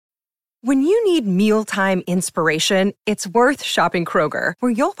When you need mealtime inspiration, it's worth shopping Kroger,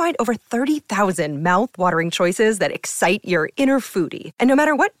 where you'll find over 30,000 mouth-watering choices that excite your inner foodie. And no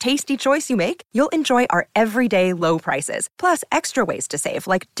matter what tasty choice you make, you'll enjoy our everyday low prices, plus extra ways to save,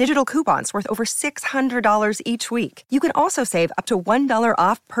 like digital coupons worth over $600 each week. You can also save up to $1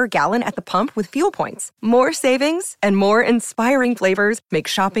 off per gallon at the pump with fuel points. More savings and more inspiring flavors make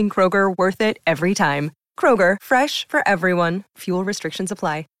shopping Kroger worth it every time. Kroger, fresh for everyone. Fuel restrictions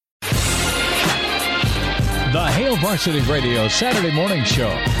apply. The Hail Varsity Radio Saturday Morning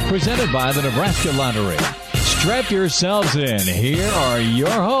Show, presented by the Nebraska Lottery. Strap yourselves in. Here are your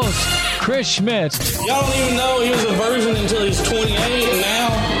hosts, Chris Schmidt. Y'all don't even know he was a virgin until he's 28, and now,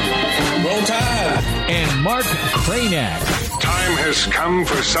 roll tide. And Mark Cranack. Time has come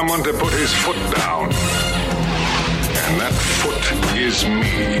for someone to put his foot down. And that foot is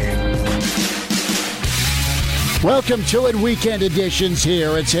me. Welcome to it, weekend editions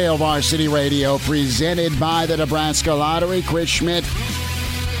here at Hail Varsity Radio, presented by the Nebraska Lottery. Chris Schmidt,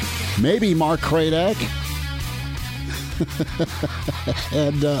 maybe Mark Cranack,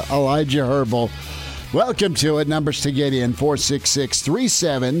 and Elijah Herbal. Welcome to it. Numbers to get in,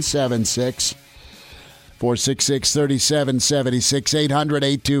 466-3776, 466-3776,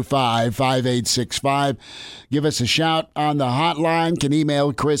 800-825-5865. Give us a shout on the hotline. Can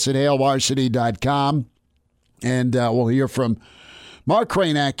email Chris at hailvarsity.com. And we'll hear from Mark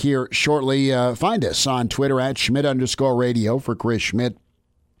Cranack here shortly. Find us on Twitter at Schmidt_radio for Chris Schmidt,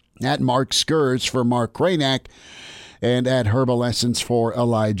 at Mark Skurs for Mark Cranack, and at Herbal Essence for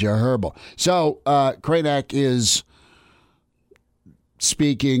Elijah Herbal. So Cranack is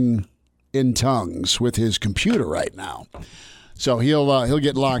speaking in tongues with his computer right now. So he'll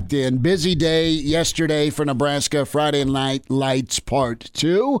get locked in. Busy day yesterday for Nebraska. Friday Night Lights Part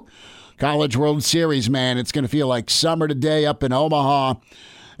 2. College World Series, man. It's going to feel like summer today up in Omaha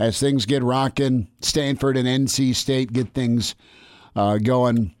as things get rocking. Stanford and NC State get things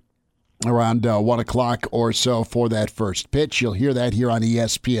going around 1 o'clock or so for that first pitch. You'll hear that here on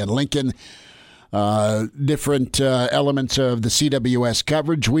ESPN Lincoln. Different elements of the CWS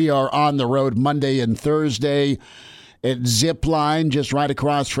coverage. We are on the road Monday and Thursday at Zipline, just right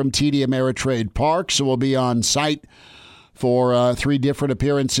across from TD Ameritrade Park. So we'll be on site for 3 different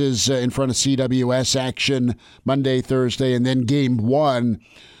appearances in front of CWS action Monday, Thursday, and then Game 1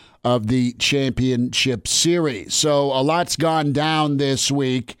 of the championship series. So a lot's gone down this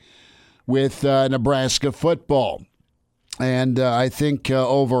week with Nebraska football. And I think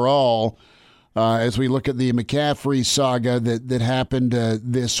overall, as we look at the McCaffrey saga that happened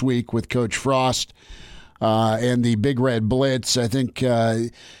this week with Coach Frost and the Big Red Blitz, I think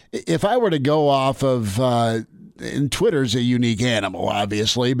if I were to go off of and Twitter's a unique animal,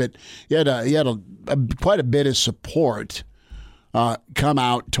 obviously, but he had quite a bit of support come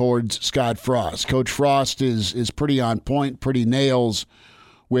out towards Scott Frost. Coach Frost is pretty on point, pretty nails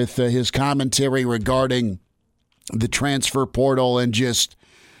with his commentary regarding the transfer portal and just,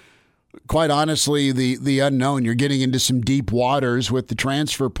 quite honestly, the unknown. You're getting into some deep waters with the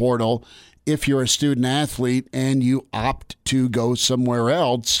transfer portal if you're a student athlete and you opt to go somewhere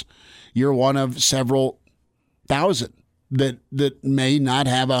else. You're one of several thousand that may not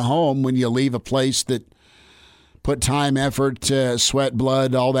have a home when you leave a place that put time, effort, sweat,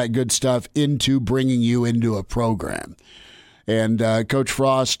 blood, all that good stuff into bringing you into a program. And Coach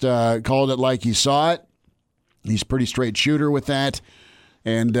Frost called it like he saw it. He's a pretty straight shooter with that.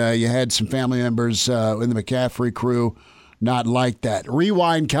 And you had some family members in the McCaffrey crew not like that.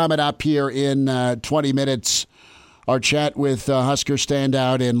 Rewind coming up here in 20 minutes. Our chat with Husker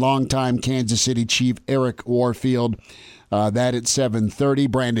standout and longtime Kansas City Chief Eric Warfield. That at 7:30.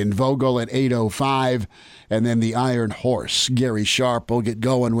 Brandon Vogel at 8:05. And then the Iron Horse, Gary Sharp, will get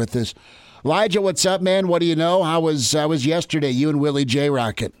going with this. Elijah, what's up, man? What do you know? How was yesterday, you and Willie J.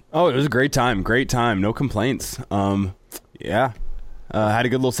 Rocket? Oh, it was a great time. Great time. No complaints. Yeah. Had a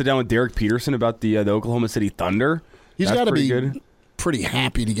good little sit-down with Derek Peterson about the Oklahoma City Thunder. He's got to be pretty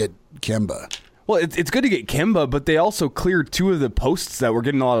happy to get Kemba. Well, it's good to get Kemba, but they also cleared 2 of the posts that were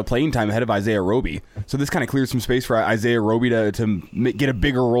getting a lot of playing time ahead of Isaiah Roby. So this kind of clears some space for Isaiah Roby to get a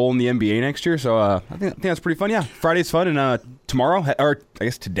bigger role in the NBA next year. So I think that's pretty fun. Yeah, Friday's fun, and tomorrow, or I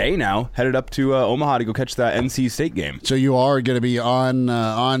guess today now, headed up to Omaha to go catch that NC State game. So you are going to be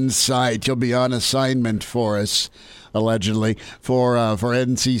on site. You'll be on assignment for us, allegedly, for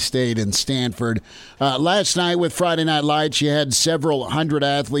NC State and Stanford. Last night with Friday Night Lights, you had several hundred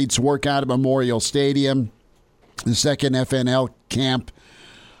athletes work out at Memorial Stadium, the second FNL camp,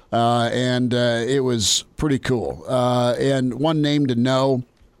 and it was pretty cool. And one name to know,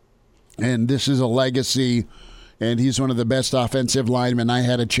 and this is a legacy and he's one of the best offensive linemen I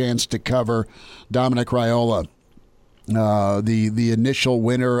had a chance to cover. Dominic Raiola, the initial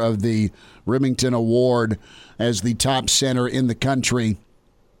winner of the Remington Award as the top center in the country.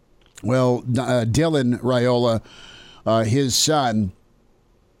 Well, Dylan Raiola, his son,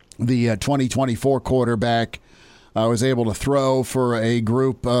 the 2024 quarterback, was able to throw for a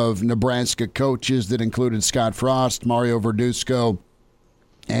group of Nebraska coaches that included Scott Frost, Mario Verduzco,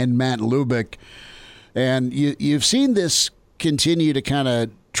 and Matt Lubick. And you've seen this continue to kind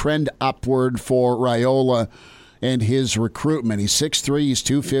of trend upward for Raiola and his recruitment. He's 6'3", he's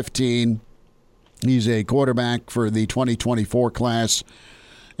 215. He's a quarterback for the 2024 class,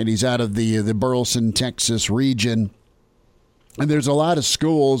 and he's out of the Burleson, Texas region. And there's a lot of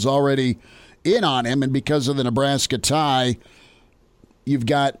schools already in on him, and because of the Nebraska tie, you've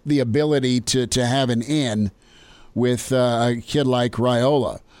got the ability to have an in with a kid like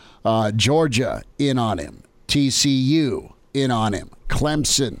Raiola. Georgia in on him. TCU in on him.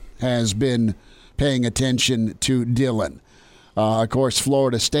 Clemson has been paying attention to Dylan. Of course,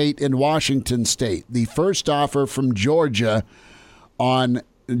 Florida State and Washington State. The first offer from Georgia on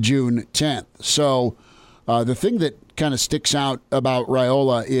June 10th. So the thing that kind of sticks out about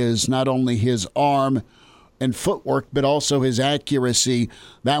Raiola is not only his arm and footwork, but also his accuracy.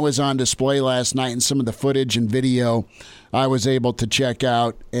 That was on display last night in some of the footage and video I was able to check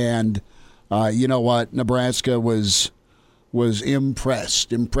out. And you know what? Nebraska was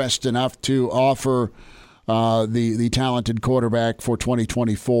impressed enough to offer the talented quarterback for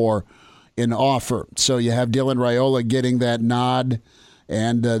 2024 an offer. So you have Dylan Raiola getting that nod.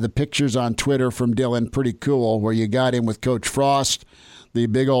 And the pictures on Twitter from Dylan, pretty cool, where you got him with Coach Frost, the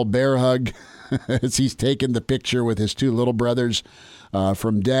big old bear hug as he's taking the picture with his two little brothers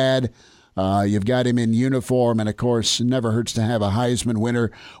from Dad. You've got him in uniform, and, of course, it never hurts to have a Heisman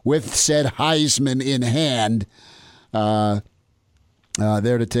winner with said Heisman in hand there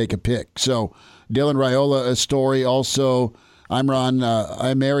to take a pic. So Dylan Raiola, a story. Also, I'm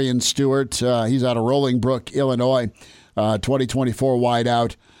Marion Stewart. He's out of Rolling Brook, Illinois. 2024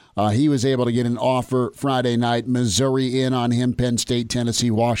 wideout. He was able to get an offer Friday night. Missouri in on him, Penn State, Tennessee,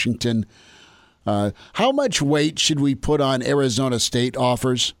 Washington. How much weight should we put on Arizona State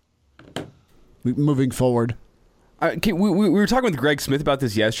offers moving forward? We were talking with Greg Smith about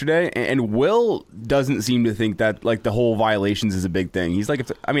this yesterday, and Will doesn't seem to think that like the whole violations is a big thing. He's like,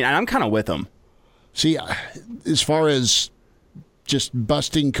 I'm kind of with him. See, as far as just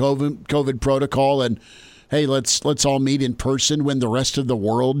busting COVID protocol and hey, let's all meet in person when the rest of the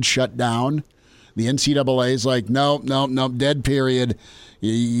world shut down. The NCAA is like, no, dead period.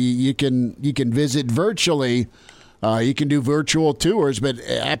 You can visit virtually. You can do virtual tours, but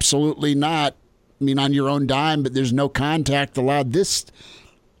absolutely not. I mean, on your own dime, but there's no contact allowed. This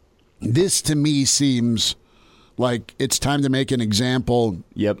to me seems like it's time to make an example.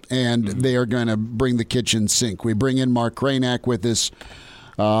 Yep. And they are going to bring the kitchen sink. We bring in Mark Kranak with this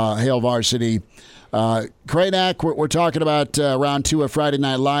Hail Varsity. Kranak, we're talking about round 2 of Friday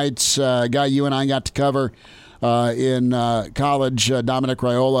Night Lights. Guy you and I got to cover in college, Dominic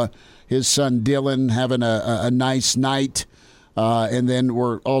Raiola, his son Dylan having a nice night. And then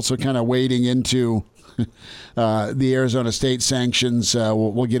we're also kind of wading into the Arizona State sanctions.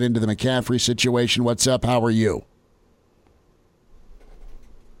 We'll get into the McCaffrey situation. What's up? How are you?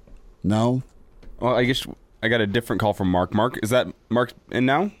 No? Well, I guess I got a different call from Mark. Mark, is that Mark in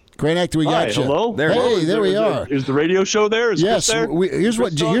now? Kranak, we got you. Hello? There we are. Is the radio show there? Is yes. There? Here's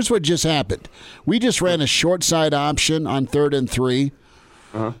what just happened. We just ran a short side option on 3rd and 3,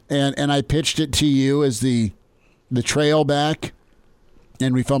 and I pitched it to you as the trail back,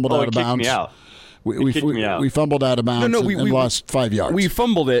 and we fumbled out of bounds. We fumbled out of bounds and lost 5 yards. We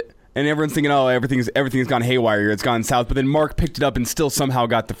fumbled it, and everyone's thinking, oh, everything's gone haywire. It's gone south. But then Mark picked it up and still somehow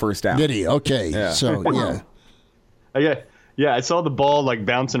got the first down. Did he? Okay. Yeah. So, yeah. Yeah, I saw the ball like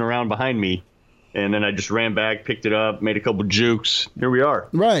bouncing around behind me, and then I just ran back, picked it up, made a couple jukes. Here we are.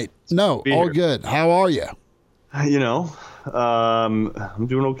 Right. No, all good. How are you? You know, I'm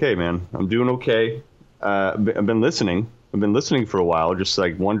doing okay, man. I'm doing okay. I've been listening. I've been listening for a while, just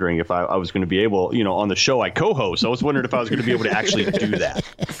like wondering if I was going to be able, on the show I co-host. I was wondering if I was going to be able to actually do that.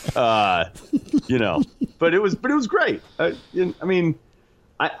 But it was great. I'm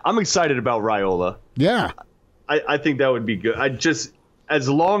excited about Raiola. Yeah. I think that would be good. As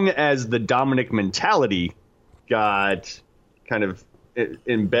long as the Dominic mentality got kind of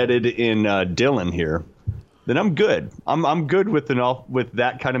embedded in Dylan here, then I'm good. I'm good with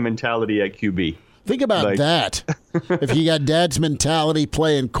that kind of mentality at QB. Think about that. If you got Dad's mentality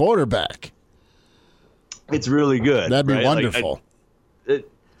playing quarterback, it's really good. That'd be wonderful.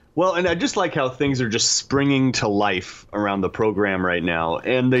 Well, and I just like how things are just springing to life around the program right now.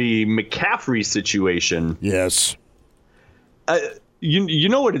 And the McCaffrey situation. Yes. You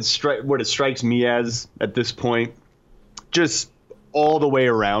know what it strikes me as at this point? Just all the way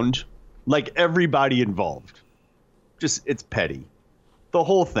around. Like everybody involved. Just, it's petty. The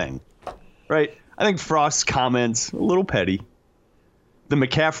whole thing. Right? I think Frost's comments, a little petty. The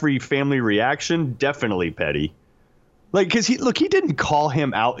McCaffrey family reaction, definitely petty. Like, because he didn't call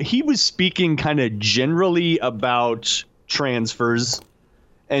him out. He was speaking kind of generally about transfers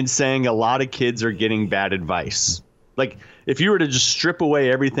and saying a lot of kids are getting bad advice. Like, if you were to just strip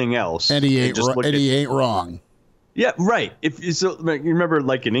away everything else. And he ain't wrong. Yeah, right. So, you remember,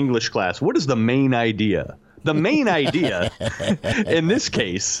 like in English class, what is the main idea? The main idea in this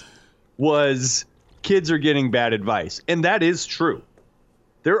case was kids are getting bad advice. And that is true.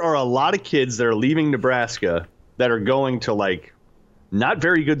 There are a lot of kids that are leaving Nebraska that are going to like not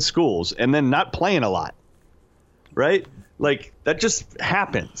very good schools and then not playing a lot, right? Like that just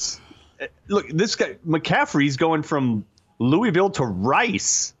happens. Look, this guy McCaffrey's going from Louisville to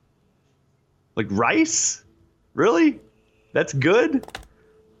Rice. Like Rice? Really? That's good?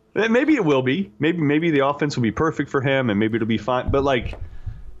 Maybe it will be. Maybe the offense will be perfect for him and maybe it'll be fine. But like,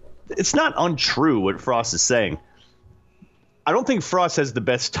 it's not untrue what Frost is saying. I don't think Frost has the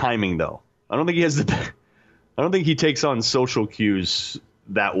best timing though. I don't think he takes on social cues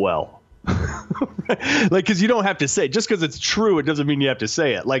that well. Like, because you don't have to say, just because it's true, it doesn't mean you have to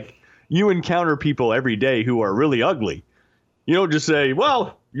say it. Like, you encounter people every day who are really ugly. You don't just say,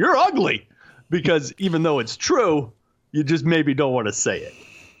 well, you're ugly. Because even though it's true, you just maybe don't want to say it.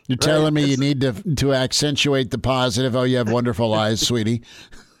 You're telling me you need to accentuate the positive. Oh, you have wonderful eyes, sweetie.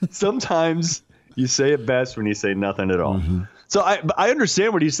 Sometimes you say it best when you say nothing at all. Mm-hmm. So I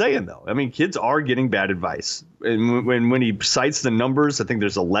understand what he's saying, though. I mean, kids are getting bad advice. And when he cites the numbers, I think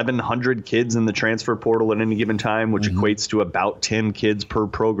there's 1,100 kids in the transfer portal at any given time, which equates to about 10 kids per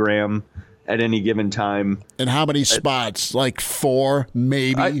program at any given time. And how many spots? Like 4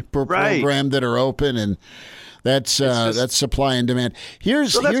 maybe per program that are open, and that's supply and demand.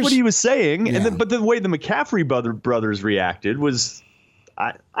 Here's what he was saying. Yeah. But the way the McCaffrey brothers reacted was,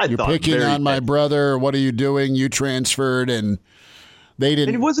 You're thought picking on my brother. What are you doing? You transferred, and they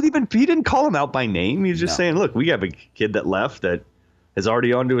didn't. And he didn't call him out by name. He was just saying, "Look, we have a kid that left that has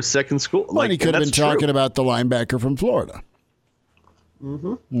already on to a second school." Well, he could have been talking about the linebacker from Florida.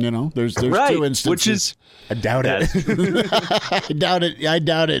 Mm-hmm. You know, there's 2 instances. Which is, I doubt it. I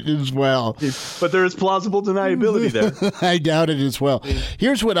doubt it as well. But there is plausible deniability there. I doubt it as well.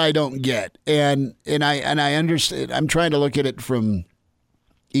 Here's what I don't get, and I understand. I'm trying to look at it from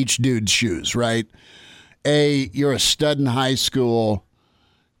each dude's shoes, right? You're a stud in high school.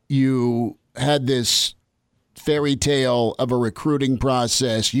 You had this fairy tale of a recruiting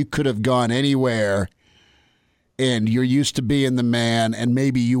process. You could have gone anywhere, and you're used to being the man, and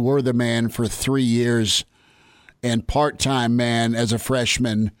maybe you were the man for 3 years and part-time man as a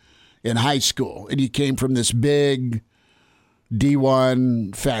freshman in high school, and you came from this big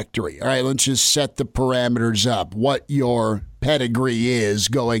D1 factory. All right, let's just set the parameters up, what your pedigree is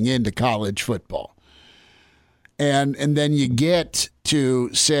going into college football. And then you get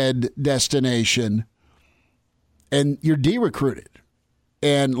to said destination and you're de-recruited.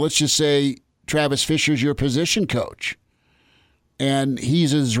 And let's just say Travis Fisher's your position coach. And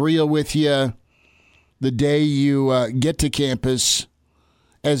he's as real with you the day you get to campus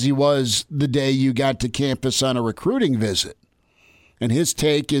as he was the day you got to campus on a recruiting visit. And his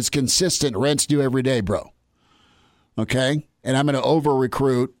take is consistent. Rent's due every day, bro. Okay? And I'm going to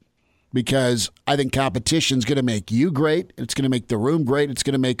over-recruit because I think competition's going to make you great. It's going to make the room great. It's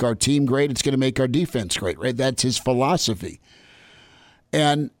going to make our team great. It's going to make our defense great, right? That's his philosophy.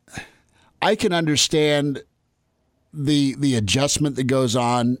 And I can understand the adjustment that goes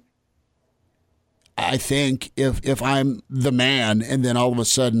on, I think, if I'm the man and then all of a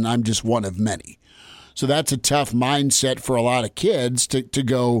sudden I'm just one of many. So that's a tough mindset for a lot of kids to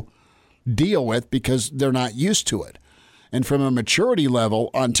go deal with because they're not used to it. And from a maturity level,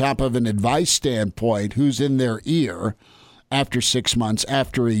 on top of an advice standpoint, who's in their ear after 6 months,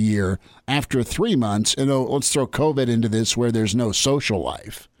 after a year, after 3 months, and let's throw COVID into this where there's no social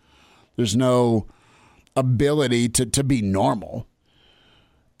life. There's no ability to be normal.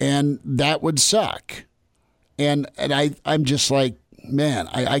 And that would suck. And I'm just like, man,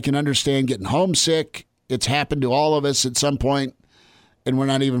 I can understand getting homesick. It's happened to all of us at some point, and we're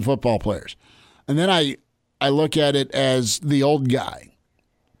not even football players. And then I look at it as the old guy.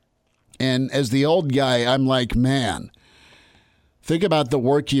 And as the old guy, I'm like, man, think about the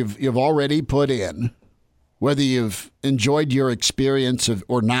work you've already put in whether you've enjoyed your experience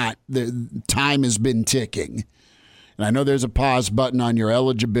or not, the time has been ticking. And I know there's a pause button on your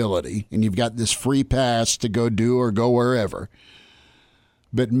eligibility, and you've got this free pass to go do or go wherever.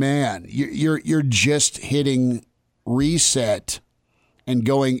 But man, you're just hitting reset and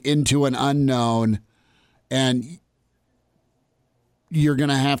going into an unknown, and you're going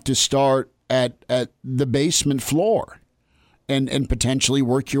to have to start at the basement floor and potentially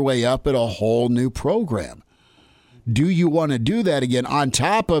work your way up at a whole new program. Do you want to do that again, on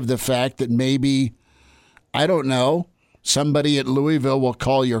top of the fact that maybe, I don't know, somebody at Louisville will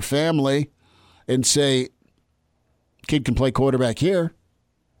call your family and say, kid can play quarterback here?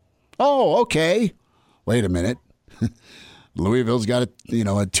 Oh, okay. Wait a minute. Louisville's got a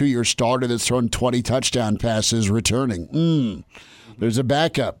 2-year starter that's thrown 20 touchdown passes returning. There's a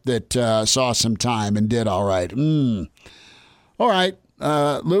backup that saw some time and did all right. All right,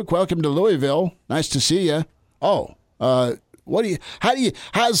 Luke, welcome to Louisville. Nice to see you. Oh,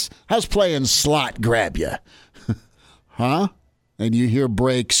 how's playing slot grab you? Huh? And you hear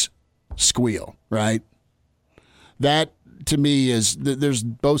brakes squeal, right? That to me is there's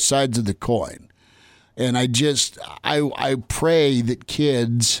both sides of the coin. And I pray that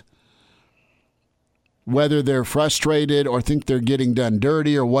kids, whether they're frustrated or think they're getting done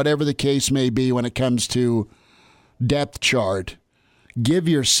dirty or whatever the case may be when it comes to depth chart, give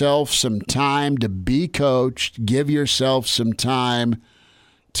yourself some time to be coached. Give yourself some time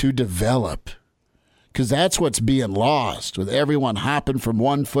to develop, because that's what's being lost with everyone hopping from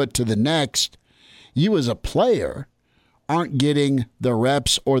one foot to the next. You as a player aren't getting the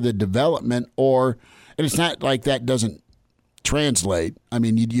reps or the development, and it's not like that doesn't translate. I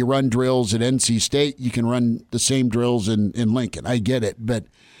mean, you run drills at NC State, you can run the same drills in Lincoln. I get it, but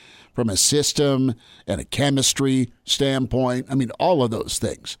from a system and a chemistry standpoint, I mean, all of those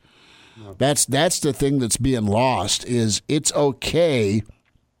things. That's the thing that's being lost. Is it's okay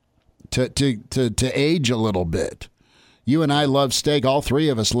to age a little bit. You and I love steak. All three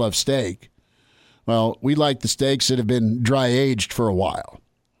of us love steak. Well, we like the steaks that have been dry aged for a while.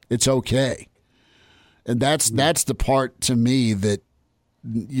 It's okay. And that's the part to me that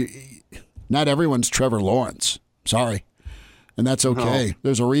not everyone's Trevor Lawrence. Sorry. And that's okay. No.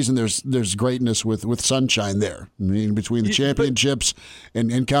 There's a reason there's greatness with Sunshine there. I mean, between the championships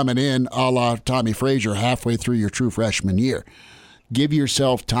and coming in a la Tommy Frazier halfway through your true freshman year. Give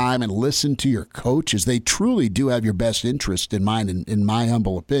yourself time and listen to your coaches. They truly do have your best interest in mind, in my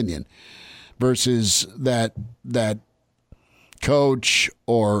humble opinion, versus that coach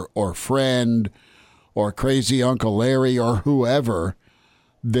or friend or crazy Uncle Larry or whoever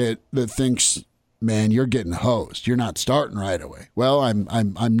that thinks, man, you're getting hosed. You're not starting right away. Well, I'm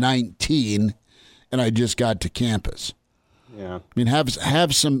 19 and I just got to campus. Yeah. I mean,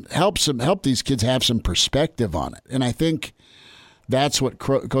 help these kids have some perspective on it. And I think that's what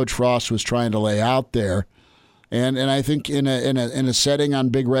Coach Frost was trying to lay out there. And I think in a setting on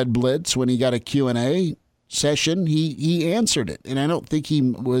Big Red Blitz, when he got a Q&A session, he answered it. And I don't think he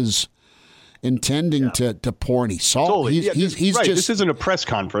was intending to pour any salt. Totally. He's right. just, this isn't a press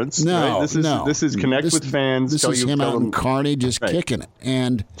conference. No, right? This is connect with fans. This is him out in Kearney just kicking it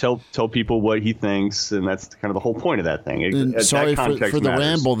and tell people what he thinks, and that's kind of the whole point of that thing. Sorry for the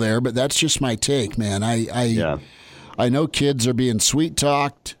ramble there, but that's just my take, man. I know kids are being sweet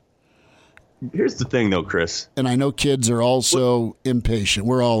talked. Here's the thing, though, Chris. And I know kids are also impatient.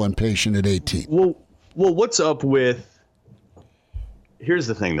 We're all impatient at 18. Well, what's up with? Here's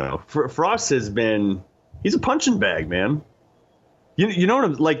the thing, though. Frost has been—he's a punching bag, man. You know what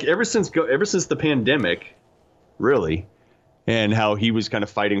I'm like? Ever since the pandemic, really, and how he was kind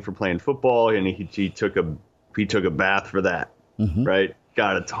of fighting for playing football, and he took a bath for that, right?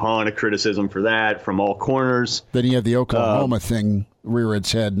 Got a ton of criticism for that from all corners. Then you have the Oklahoma thing rear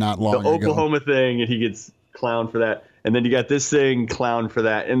its head not long ago. The Oklahoma thing, and he gets clowned for that. And then you got this thing clowned for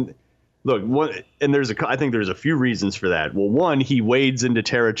that. And look, I think there's a few reasons for that. Well, one, he wades into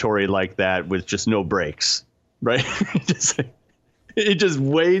territory like that with just no breaks, right? he just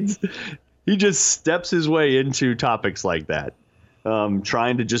wades. He just steps his way into topics like that,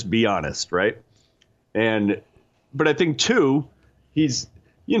 trying to just be honest, right? But I think too, he's,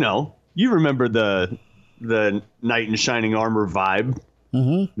 you remember the knight in shining armor vibe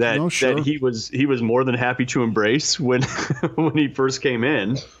that he was more than happy to embrace when when he first came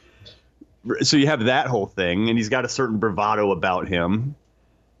in. So you have that whole thing, and he's got a certain bravado about him,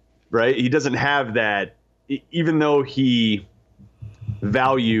 right? He doesn't have that, even though he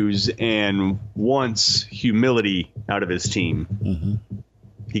values and wants humility out of his team.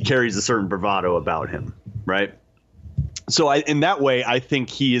 He carries a certain bravado about him, right? So in that way, I think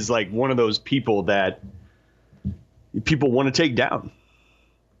he is like one of those people that people want to take down.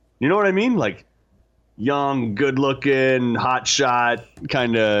 You know what I mean? Like young, good-looking, hot shot,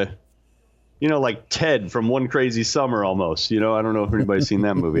 kind of, like Ted from One Crazy Summer almost. I don't know if anybody's seen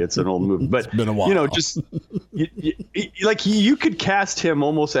that movie. It's an old movie. But, it's been a while. Just like you could cast him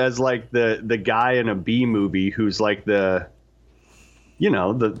almost as like the guy in a B movie who's like the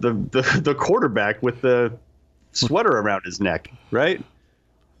quarterback with the sweater around his neck, right?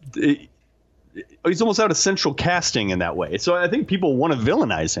 He's almost out of central casting in that way. So I think people want to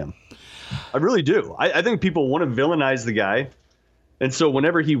villainize him. I really do. I think people want to villainize the guy. And so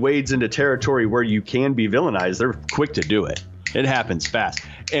whenever he wades into territory where you can be villainized, they're quick to do it. It happens fast.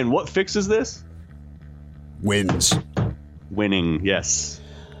 And what fixes this? Wins. Winning, yes.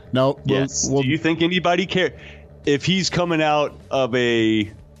 No. Yes. Do you think anybody cares? If he's coming out of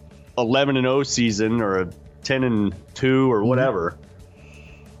a 11-0 season or a 10-2 or whatever,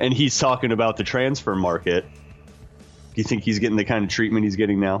 and he's talking about the transfer market, do you think he's getting the kind of treatment he's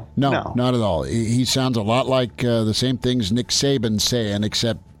getting now? No, not at all. He sounds a lot like the same things Nick Saban's saying,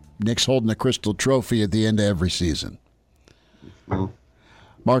 except Nick's holding a crystal trophy at the end of every season. Mm-hmm.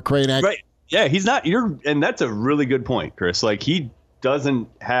 Mark Cranack. Right. Yeah, he's not. And that's a really good point, Chris. Like, he doesn't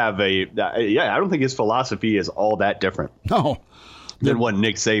have I don't think his philosophy is all that different. No. Than what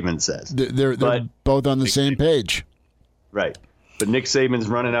Nick Saban says. They're both on the same page. Right. But Nick Saban's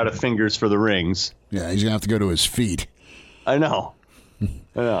running out of fingers for the rings. Yeah, he's going to have to go to his feet. I know.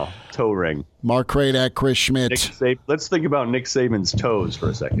 Toe ring. Mark Cranack, Chris Schmidt. Let's think about Nick Saban's toes for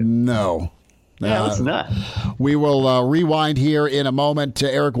a second. No. Yeah, let's not. We will rewind here in a moment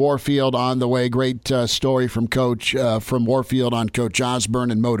to Eric Warfield on the way. Great story from Coach from Warfield on Coach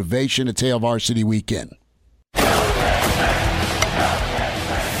Osborne and motivation. It's Hail Varsity Weekend.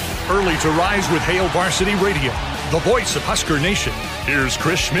 Early to rise with Hail Varsity Radio, the voice of Husker Nation. Here's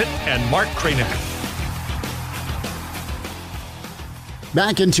Chris Schmidt and Mark Cranack.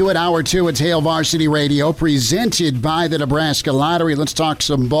 Back into it, Hour 2. It's Hail Varsity Radio, presented by the Nebraska Lottery. Let's talk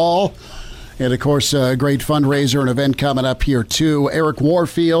some ball. And, of course, a great fundraiser and event coming up here, too. Eric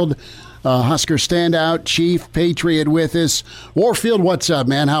Warfield, Husker standout, Chief Patriot with us. Warfield, what's up,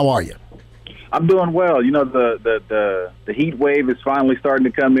 man? How are you? I'm doing well. The heat wave is finally starting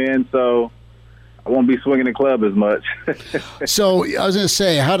to come in, so I won't be swinging the club as much. So I was going to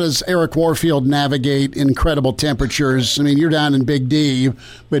say, how does Eric Warfield navigate incredible temperatures? I mean, you're down in Big D,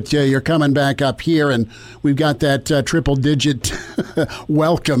 but you're coming back up here, and we've got that triple-digit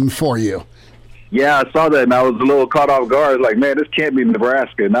welcome for you. Yeah, I saw that, and I was a little caught off guard. Like, man, this can't be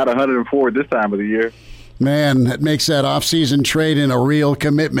Nebraska. Not 104 at this time of the year. Man, that makes that off-season trade in a real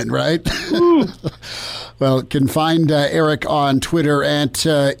commitment, right? Well, can find Eric on Twitter at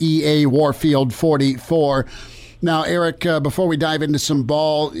EA Warfield44. Now, Eric, before we dive into some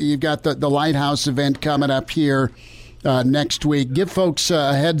ball, you've got the Lighthouse event coming up here next week. Give folks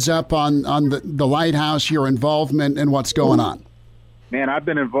a heads up on the Lighthouse, your involvement, and what's going on. Man, I've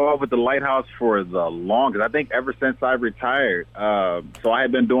been involved with the Lighthouse for the longest. I think ever since I retired. So I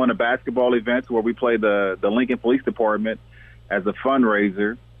had been doing the basketball events where we play the Lincoln Police Department as a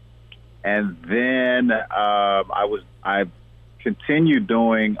fundraiser, and then I continued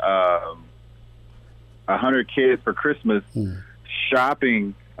doing 100 Kids for Christmas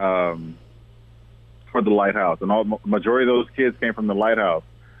shopping for the Lighthouse, and majority of those kids came from the Lighthouse.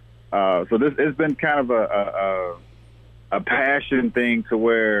 So it's been kind of a passion thing to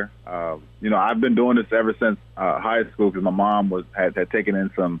where, I've been doing this ever since high school because my mom had taken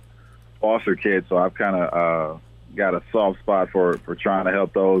in some foster kids. So I've kind of got a soft spot for trying to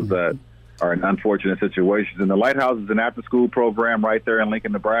help those that are in unfortunate situations. And the Lighthouse is an after-school program right there in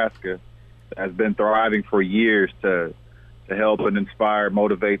Lincoln, Nebraska, that has been thriving for years to help and inspire,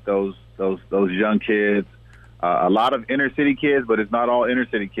 motivate those young kids. A lot of inner city kids, but it's not all inner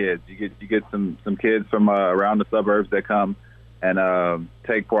city kids. You get some kids from around the suburbs that come and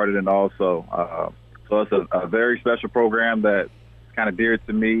take part in it also. So it's a very special program that's kind of dear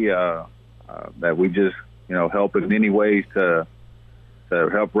to me. That we just help in any ways to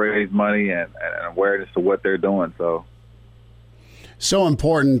help raise money and awareness to what they're doing. So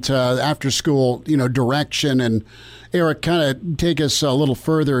important after school direction. And Eric, kind of take us a little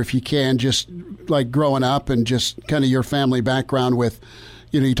further if you can, just like growing up and just kind of your family background with,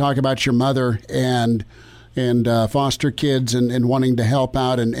 you talk about your mother and foster kids and wanting to help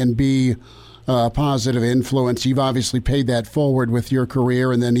out and be a positive influence. You've obviously paid that forward with your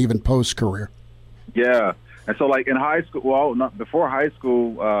career and then even post-career. Yeah. And so like in high school, before high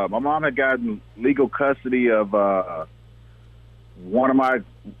school, my mom had gotten legal custody of one of my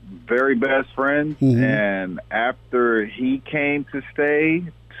very best friends, and after he came to stay,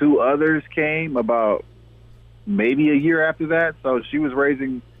 two others came about maybe a year after that. So she was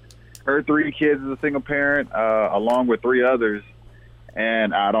raising her 3 kids as a single parent, along with 3 others.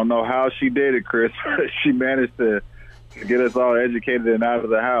 And I don't know how she did it, Chris. She managed to get us all educated and out of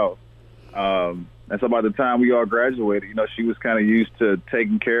the house. And so by the time we all graduated, she was kind of used to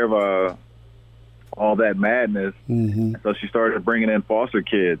taking care of all that madness. Mm-hmm. And so she started bringing in foster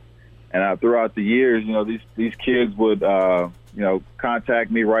kids. And throughout the years, these kids would,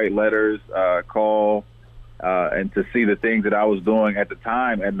 contact me, write letters, call, and to see the things that I was doing at the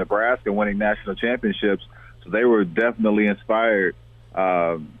time at Nebraska, winning national championships. So they were definitely inspired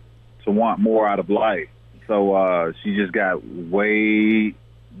to want more out of life. So she just got way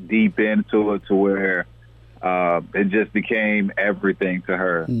deep into it to where it just became everything to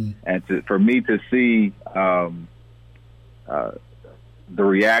her. And for me to see the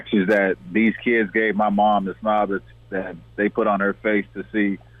reactions that these kids gave my mom, the smile that they put on her face, to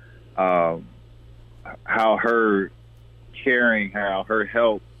see how her caring, how her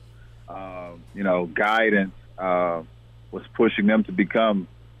help, guidance was pushing them to become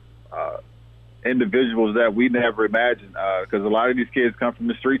individuals that we never imagined. Because a lot of these kids come from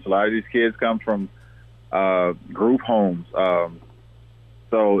the streets. A lot of these kids come from group homes.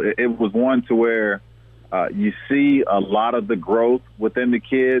 So it was one to where you see a lot of the growth within the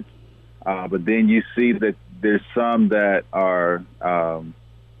kids, but then you see that there's some that are,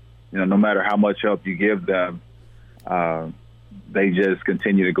 no matter how much help you give them, they just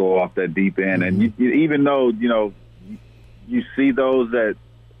continue to go off that deep end. And even though, you see those that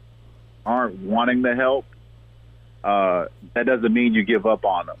aren't wanting the help, that doesn't mean you give up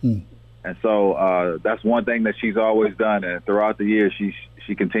on them. And so that's one thing that she's always done. And throughout the years,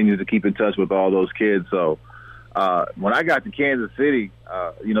 she continues to keep in touch with all those kids. So when I got to Kansas City,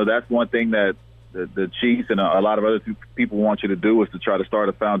 that's one thing that the Chiefs and a lot of other people want you to do, is to try to start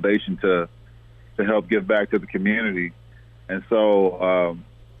a foundation to help give back to the community. And so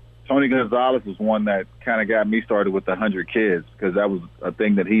Tony Gonzalez was one that kind of got me started with the 100 kids, because that was a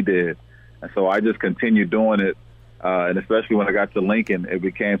thing that he did. And so I just continued doing it. And especially when I got to Lincoln, it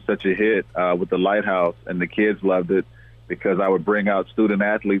became such a hit with the Lighthouse, and the kids loved it, because I would bring out student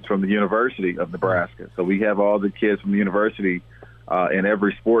athletes from the University of Nebraska. So we have all the kids from the university in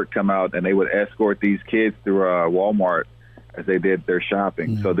every sport come out, and they would escort these kids through Walmart as they did their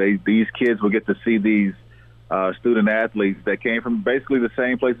shopping. So these kids would get to see these student athletes that came from basically the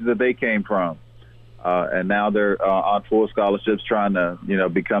same places that they came from. And now they're on full scholarships, trying to,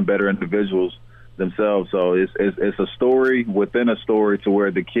 become better individuals themselves. So it's a story within a story, to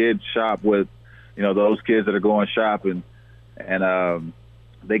where the kids shop with, those kids that are going shopping, and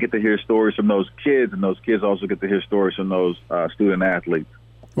they get to hear stories from those kids, and those kids also get to hear stories from those student athletes.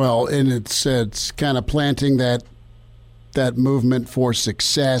 Well, and it's kind of planting that movement for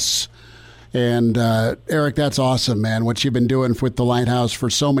success. And Eric, that's awesome, man, what you've been doing with the Lighthouse for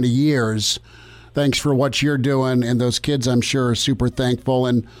so many years. Thanks for what you're doing, and those kids, I'm sure, are super thankful,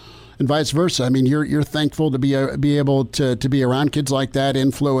 and vice versa. I mean, you're thankful to be able to be around kids like that,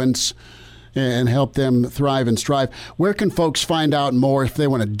 influence and help them thrive and strive. Where can folks find out more if they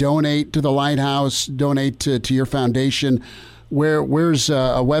want to donate to the Lighthouse, donate to your foundation? Where's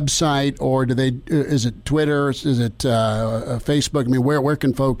a website, or is it Twitter? Is it Facebook? I mean, where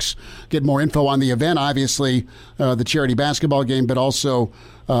can folks get more info on the event? Obviously, the charity basketball game, but also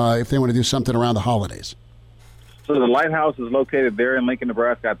if they want to do something around the holidays. So the Lighthouse is located there in Lincoln,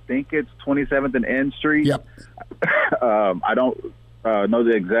 Nebraska. I think it's 27th and N Street. Yep. I don't know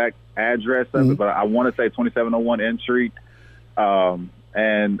the exact address of it, but I want to say 2701 N Street.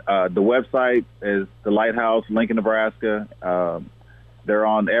 And the website is the Lighthouse, Lincoln, Nebraska. They're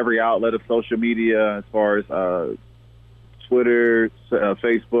on every outlet of social media, as far as Twitter,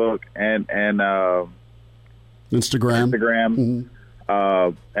 Facebook, and Instagram.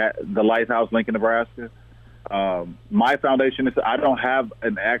 At the Lighthouse, Lincoln, Nebraska. My foundation is, I don't have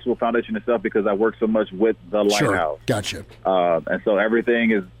an actual foundation itself, because I work so much with the Lighthouse. Sure. Gotcha. And so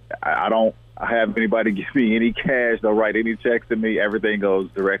everything is, I don't have anybody give me any cash, don't write any checks to me. Everything goes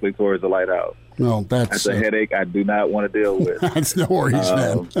directly towards the Lighthouse. No, that's a headache I do not want to deal with. That's no worries,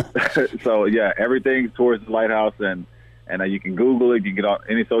 man. So yeah, everything's towards the Lighthouse, and you can Google it. You can get on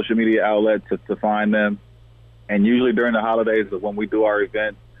any social media outlet to find them. And usually during the holidays, when we do our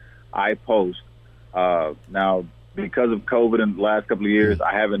events, I post. Now, because of COVID in the last couple of years,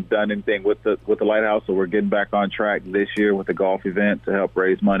 I haven't done anything with the Lighthouse, so we're getting back on track this year with the golf event to help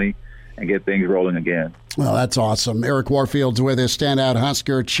raise money and get things rolling again. Well, that's awesome. Eric Warfield's with us, standout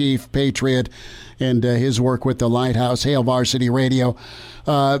Husker, Chief, Patriot, and his work with the Lighthouse. Hail Varsity Radio.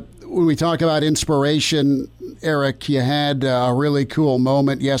 When we talk about inspiration, Eric, you had a really cool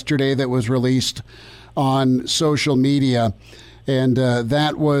moment yesterday that was released on social media, and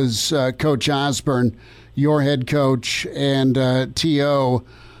that was Coach Osborne, your head coach, and T.O.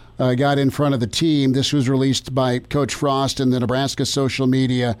 Got in front of the team. This was released by Coach Frost and the Nebraska social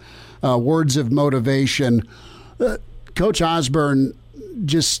media. Words of motivation. Coach Osborne,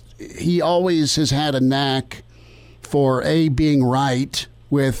 he always has had a knack for being right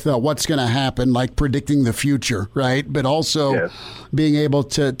with what's going to happen, like predicting the future, right? But also being able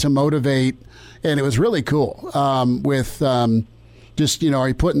to motivate. And it was really cool with just, are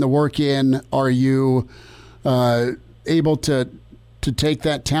you putting the work in? Are you able to take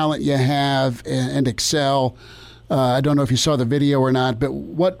that talent you have and excel? I don't know if you saw the video or not, but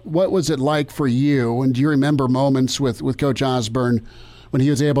what was it like for you? And do you remember moments with Coach Osborne when he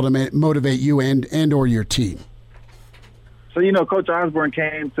was able to motivate you and or your team? So, Coach Osborne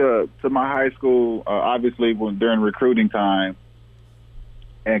came to my high school, obviously, during recruiting time.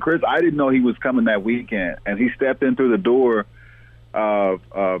 And, Chris, I didn't know he was coming that weekend. And he stepped in through the door of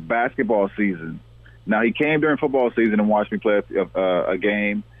basketball season. Now, he came during football season and watched me play a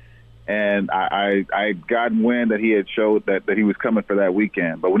game. And I got wind that he had showed that he was coming for that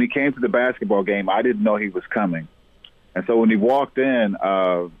weekend. But when he came to the basketball game, I didn't know he was coming. And so when he walked in,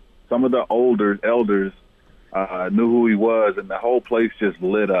 some of the elders knew who he was, and the whole place just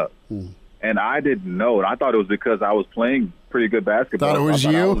lit up. And I didn't know it. I thought it was because I was playing pretty good basketball. Thought it was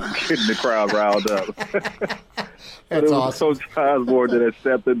you? I was getting the crowd riled up. That's awesome. Coach Osborne that had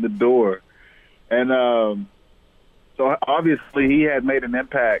stepped in the door. And so obviously he had made an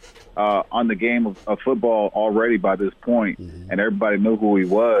impact on the game of football already by this point, and everybody knew who he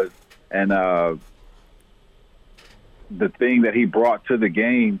was. And the thing that he brought to the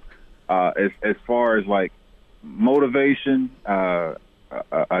game as far as, like, motivation, a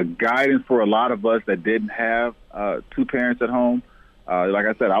guidance for a lot of us that didn't have two parents at home. Like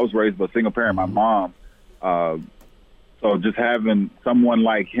I said, I was raised by a single parent, my mom. So just having someone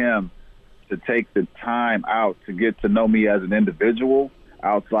like him to take the time out to get to know me as an individual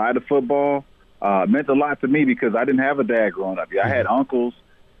outside of football meant a lot to me, because I didn't have a dad growing up. I had uncles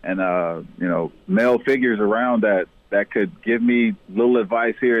and, male figures around that could give me little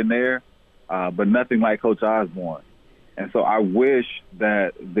advice here and there, but nothing like Coach Osborne. And so I wish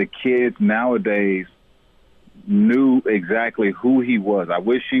that the kids nowadays knew exactly who he was. I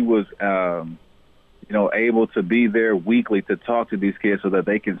wish he was, able to be there weekly to talk to these kids so that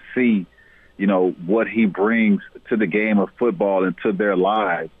they can see, what he brings to the game of football and to their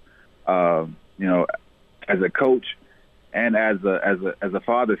lives, as a coach and as a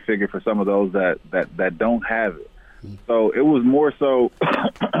father figure for some of those that don't have it. So it was more so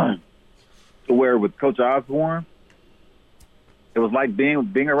to where with Coach Osborne, it was like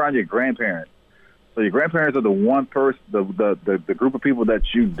being around your grandparents. So your grandparents are the one person, the group of people that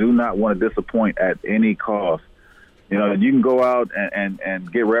you do not want to disappoint at any cost. You can go out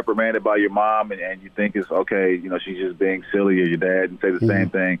and get reprimanded by your mom, and you think it's okay. She's just being silly, or your dad, and say the same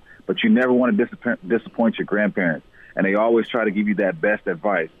thing. But you never want to disappoint your grandparents, and they always try to give you that best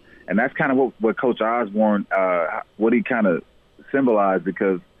advice. And that's kind of what Coach Osborne, what he kind of symbolized,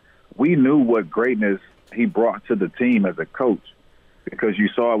 because we knew what greatness he brought to the team as a coach, because you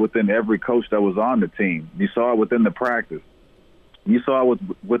saw it within every coach that was on the team. You saw it within the practice. You saw it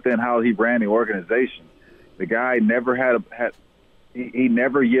within how he ran the organization. The guy never he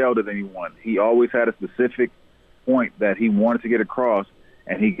never yelled at anyone. He always had a specific point that he wanted to get across,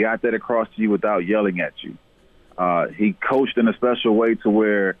 and he got that across to you without yelling at you. He coached in a special way to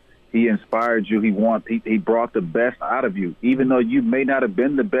where he inspired you. He brought the best out of you, even though you may not have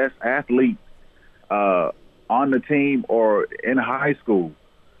been the best athlete on the team or in high school.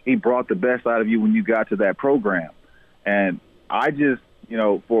 He brought the best out of you when you got to that program. And I just,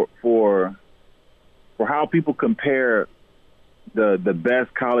 for how people compare the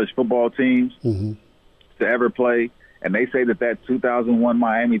best college football teams to ever play, and they say that 2001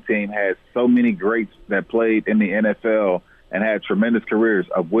 Miami team has so many greats that played in the NFL and had tremendous careers,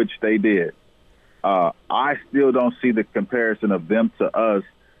 of which they did. I still don't see the comparison of them to us,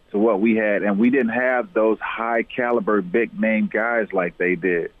 to what we had, and we didn't have those high-caliber, big-name guys like they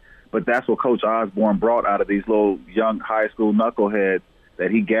did. But that's what Coach Osborne brought out of these little young high school knuckleheads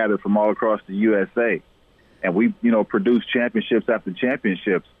that he gathered from all across the USA. And we, produced championships after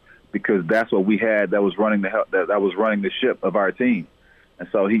championships, because that's what we had that was running the ship of our team. And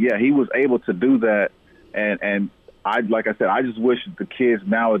so he was able to do that. And like I said, I just wish the kids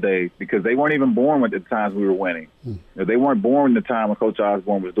nowadays, because they weren't even born at the times we were winning. They weren't born the time when Coach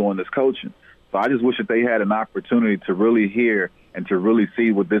Osborne was doing this coaching. So I just wish that they had an opportunity to really hear and to really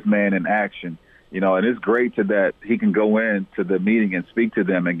see with this man in action And it's great that he can go into the meeting and speak to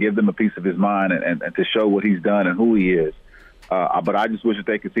them and give them a piece of his mind and to show what he's done and who he is. But I just wish that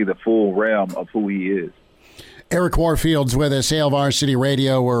they could see the full realm of who he is. Eric Warfield's with us, Hail Varsity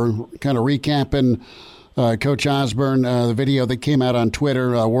Radio. We're kind of recapping Coach Osborne, the video that came out on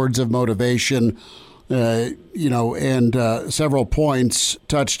Twitter, words of motivation, and several points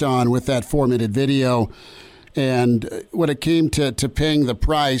touched on with that 4-minute video. And when it came to paying the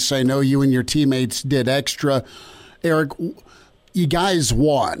price, I know you and your teammates did extra. Eric, you guys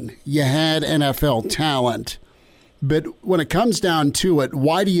won. You had NFL talent. But when it comes down to it,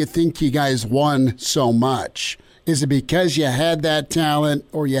 why do you think you guys won so much? Is it because you had that talent,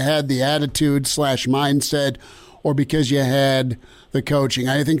 or you had the attitude / mindset, or because you had the coaching?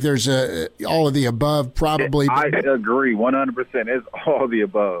 I think there's all of the above, probably. I agree 100%. It's all of the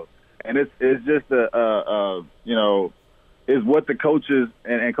above. And it's just is what the coaches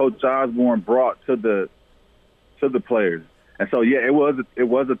and Coach Osborne brought to the players. And so, yeah, it was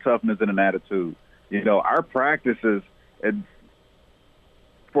a toughness and an attitude. Our practices, and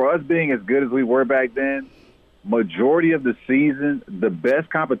for us being as good as we were back then, majority of the season, the best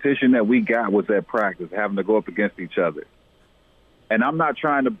competition that we got was at practice, having to go up against each other. And I'm not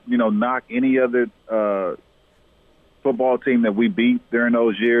trying to, knock any other football team that we beat during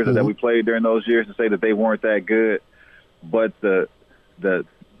those years or that we played during those years to say that they weren't that good. But the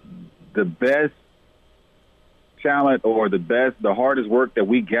best talent or the hardest work that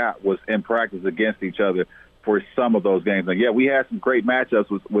we got was in practice against each other for some of those games. And yeah, we had some great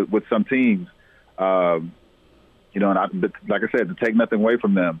matchups with some teams, and like I said, to take nothing away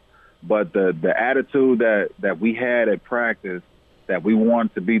from them, but the attitude that we had at practice, that we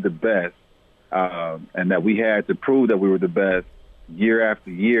wanted to be the best, and that we had to prove that we were the best year after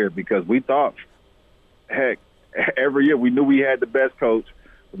year, because we thought, heck, every year we knew we had the best coach,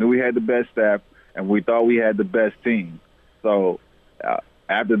 we knew we had the best staff, and we thought we had the best team. So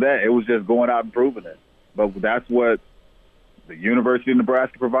after that, it was just going out and proving it. But that's what the University of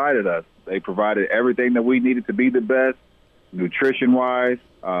Nebraska provided us. They provided everything that we needed to be the best, nutrition-wise,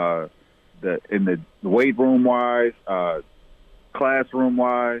 in the weight room-wise,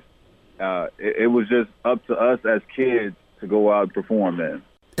 classroom-wise. It was just up to us as kids to go out and perform then.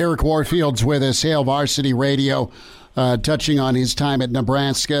 Eric Warfield's with us, Hail Varsity Radio, touching on his time at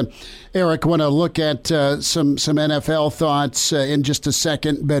Nebraska. Eric, I want to look at some NFL thoughts in just a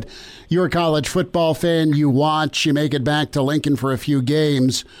second, but you're a college football fan. You watch, you make it back to Lincoln for a few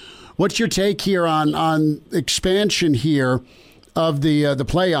games. What's your take here on expansion here of the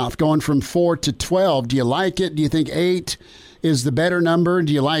playoff, going from 4 to 12? Do you like it? Do you think 8 is the better number?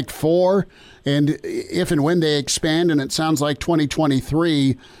 Do you like 4? And if and when they expand, and it sounds like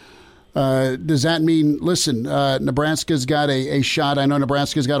 2023, does that mean, listen, Nebraska's got a shot? I know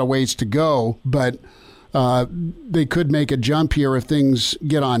Nebraska's got a ways to go, but they could make a jump here if things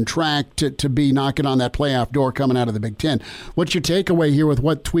get on track to be knocking on that playoff door coming out of the Big Ten. What's your takeaway here with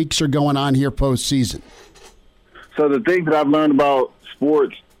what tweaks are going on here postseason? So the thing that I've learned about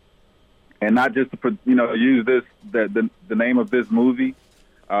sports, and not just to use the name of this movie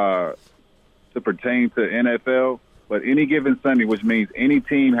to pertain to NFL, but any given Sunday, which means any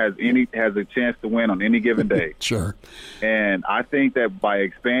team has a chance to win on any given day. Sure. And I think that by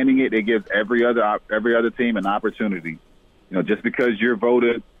expanding it, it gives every other team an opportunity. Just because you're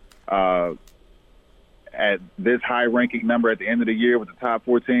voted at this high-ranking number at the end of the year with the top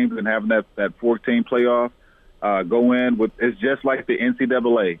 4 teams and having that 4-team playoff go in with, it's just like the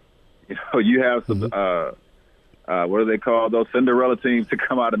NCAA. You have some what do they call those Cinderella teams to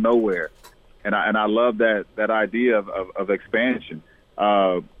come out of nowhere. And I love that idea of expansion.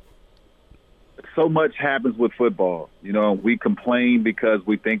 So much happens with football. We complain because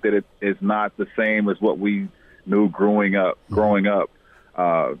we think that it's not the same as what we knew growing up. They're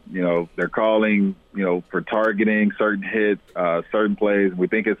calling, for targeting certain hits, certain plays. We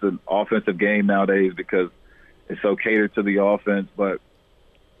think it's an offensive game nowadays because it's so catered to the offense. But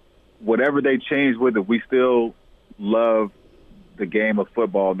whatever they change with it, we still love the game of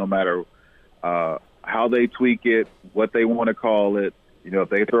football, no matter how they tweak it, what they want to call it. If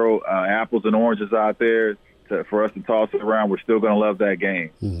they throw apples and oranges out there for us to toss it around, we're still going to love that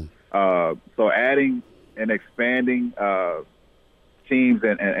game. So adding and expanding teams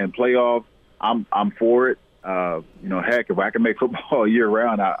and playoffs, I'm for it. Heck, if I can make football year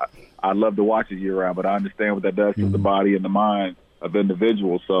round, I'd love to watch it year round. But I understand what that does to the body and the mind of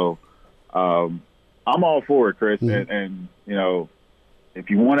individuals. So I'm all for it, Chris. And if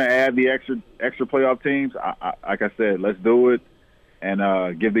you want to add the extra playoff teams, like I said, let's do it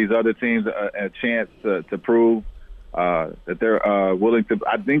and give these other teams a chance to prove that they're willing to.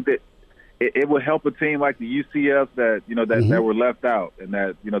 I think that it would help a team like the UCF that were left out, and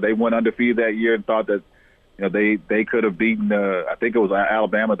that they went undefeated that year and thought that they could have beaten I think it was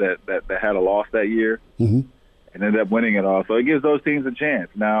Alabama that had a loss that year, and ended up winning it all. So it gives those teams a chance.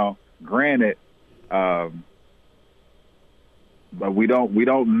 Now, granted, but we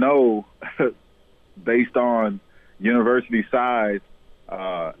don't know based on university size,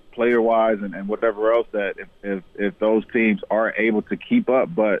 player wise, and whatever else, that if those teams are able to keep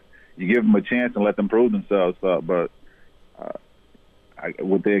up, but you give them a chance and let them prove themselves. But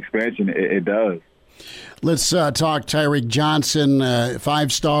with the expansion, it does. Let's talk Tyreek Johnson,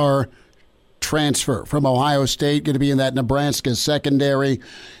 5-star transfer from Ohio State, going to be in that Nebraska secondary.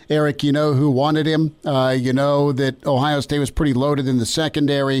 Eric, you know who wanted him. You know that Ohio State was pretty loaded in the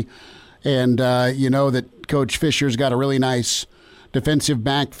secondary, and you know that Coach Fisher's got a really nice defensive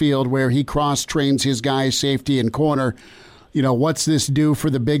backfield where he cross-trains his guys, safety and corner. What's this do for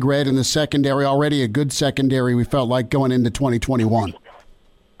the Big Red in the secondary? Already a good secondary, we felt like, going into 2021.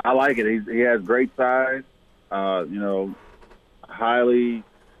 I like it. He has great size, highly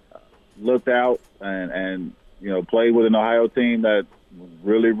looked out, and played with an Ohio team that was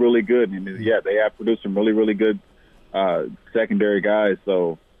really, really good. And they have produced some really, really good secondary guys.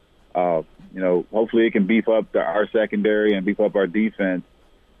 So, hopefully it can beef up our secondary and beef up our defense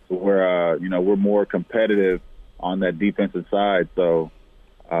to where, we're more competitive on that defensive side. So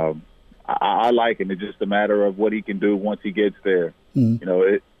I like him. It's just a matter of what he can do once he gets there.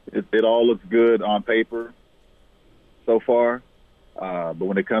 It all looks good on paper so far, but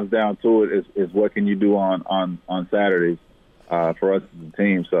when it comes down to it, is what can you do on Saturdays for us as a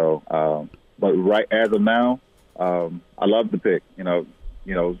team. So, but right as of now, I love the pick.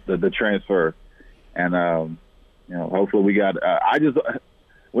 The transfer, and hopefully we got.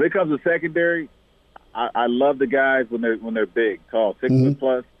 When it comes to secondary, I love the guys when they're big, tall, 6 foot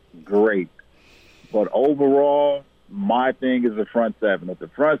plus, great. But overall, my thing is the front seven. If the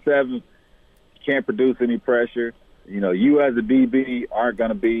front seven can't produce any pressure, you as a DB aren't going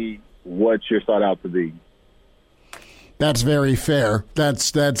to be what you're sought out to be. That's very fair.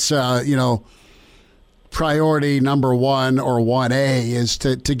 That's priority number one, or 1A, is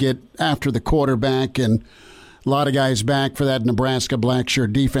to get after the quarterback, and a lot of guys back for that Nebraska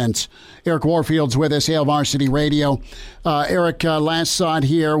Blackshirt defense. Eric Warfield's with us, Hail Varsity Radio. Eric, last thought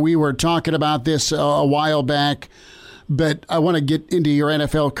here. We were talking about this a while back, but I want to get into your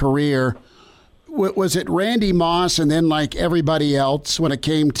NFL career. Was it Randy Moss and then, like everybody else, when it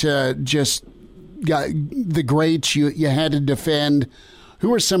came to just the greats you had to defend? Who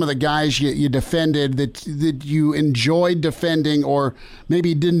were some of the guys you defended that you enjoyed defending, or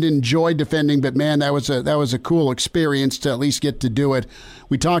maybe didn't enjoy defending, but man, that was a cool experience to at least get to do it?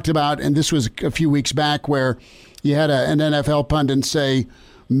 We talked about, and this was a few weeks back, where you had an NFL pundit say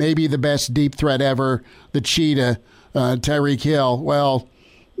maybe the best deep threat ever, the Cheetah, Tyreek Hill. Well,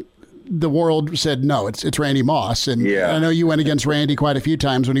 the world said no, it's Randy Moss, and I know you went against Randy quite a few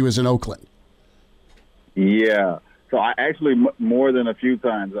times when he was in Oakland. Yeah. So I actually, more than a few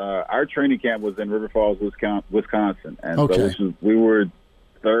times, our training camp was in River Falls, Wisconsin. And so we were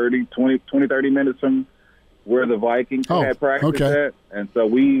 30 minutes from where the Vikings had practiced at. And so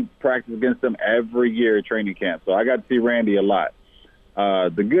we practiced against them every year at training camp. So I got to see Randy a lot.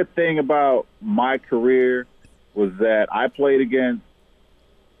 The good thing about my career was that I played against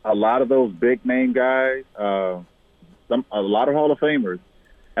a lot of those big-name guys, a lot of Hall of Famers,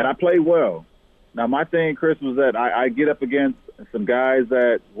 and I played well. Now, my thing, Chris, was that I get up against some guys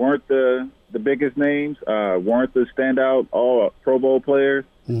that weren't the biggest names, weren't the standout all Pro Bowl players.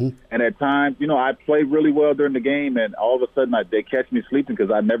 And at times, I played really well during the game, and all of a sudden they catch me sleeping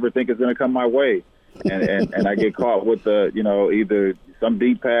because I never think it's going to come my way. And I get caught with either some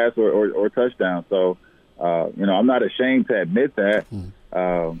deep pass or touchdown. So, I'm not ashamed to admit that.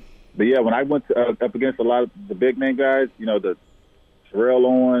 But, yeah, when I went up against a lot of the big-name guys, the Terrell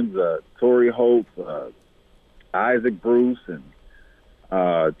Owens, Torrey Hope, Isaac Bruce, and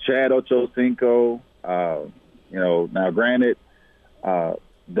Chad Ochocinco. Now granted,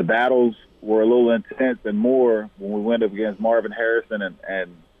 the battles were a little intense and more when we went up against Marvin Harrison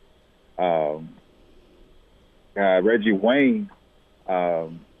and Reggie Wayne.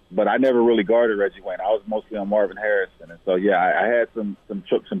 But I never really guarded Reggie Wayne. I was mostly on Marvin Harrison, and so I had some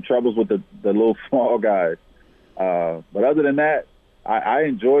troubles with the little small guys. But other than that, I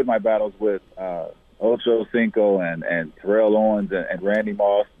enjoyed my battles with Ocho Cinco and Terrell Owens and Randy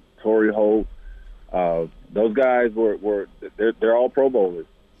Moss, Torrey Holt. Those guys they're all Pro Bowlers,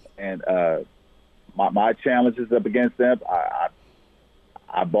 and my challenges up against them,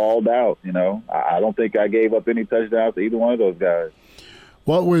 I balled out. I don't think I gave up any touchdowns to either one of those guys.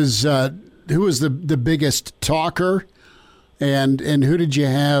 What was the biggest talker, and who did you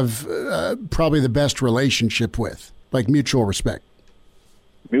have probably the best relationship with, like mutual respect?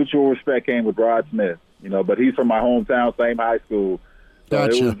 Mutual respect came with Rod Smith, but he's from my hometown, same high school. So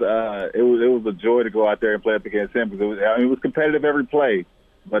Gotcha. it was a joy to go out there and play up against him because it was competitive every play,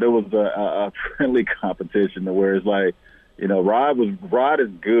 but it was a friendly competition to where it's like, Rod is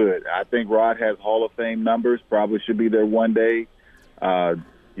good. I think Rod has Hall of Fame numbers. Probably should be there one day. I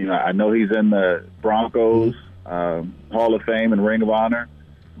know he's in the Broncos Hall of Fame and Ring of Honor,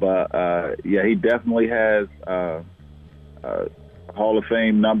 but he definitely has Hall of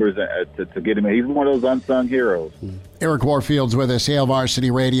Fame numbers to get him in. He's one of those unsung heroes. Eric Warfield's with us, Hail Varsity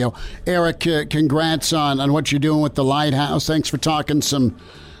Radio. Eric, congrats on what you're doing with the Lighthouse. Thanks for talking some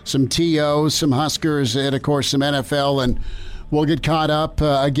TOs, some Huskers, and, of course, some NFL. And we'll get caught up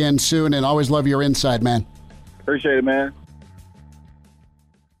again soon. And always love your insight, man. Appreciate it, man.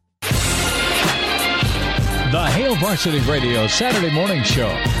 The Hail Varsity Radio Saturday Morning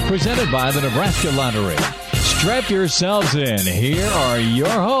Show, presented by the Nebraska Lottery. Strap yourselves in. Here are your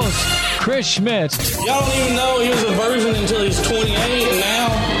hosts, Chris Schmidt. Y'all don't even know he was a virgin until he's 28, and now,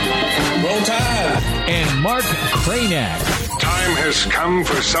 roll tide. And Mark Cranack. Time has come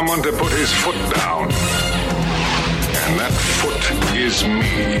for someone to put his foot down. And that foot is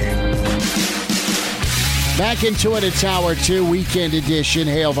me. Back into it. It's Hour 2, Weekend Edition,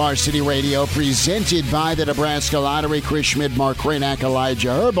 Hail Varsity Radio, presented by the Nebraska Lottery. Chris Schmidt, Mark Cranack,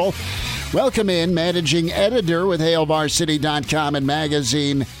 Elijah Herbal. Welcome in, managing editor with HailVarsity.com and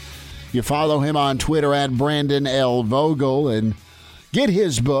magazine. You follow him on Twitter at Brandon L. Vogel and get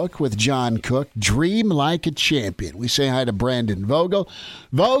his book with John Cook, Dream Like a Champion. We say hi to Brandon Vogel.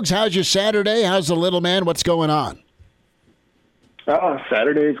 Vogues, how's your Saturday? How's the little man? What's going on?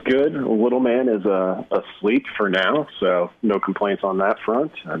 Saturday's good. The little man is asleep for now, so no complaints on that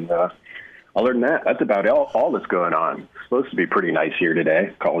front. And other than that, that's about all that's going on. It's supposed to be pretty nice here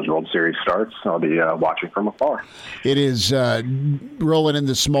today. College World Series starts. I'll be watching from afar. It is rolling in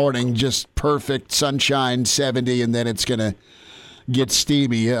this morning, just perfect sunshine, 70, and then it's going to get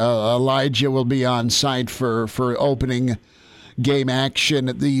steamy. Elijah will be on site for opening game action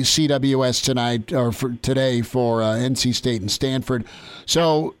at the CWS tonight, or for today, for NC State and Stanford.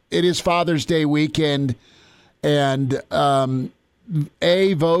 So it is Father's Day weekend, and Vogues,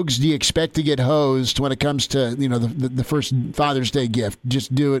 do you expect to get hosed when it comes to the first Father's Day gift?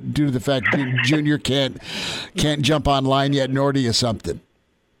 Just do it due to the fact that Junior can't jump online yet, nor do you something.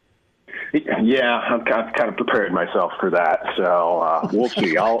 Yeah, I've kind of prepared myself for that, so we'll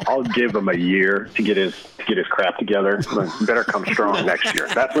see. I'll give him a year to get his crap together. Better come strong next year.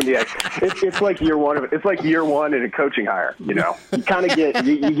 That's when it's like year one it's like year one in a coaching hire. You kind of get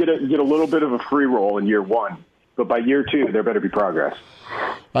a little bit of a free roll in year one, but by year two there better be progress.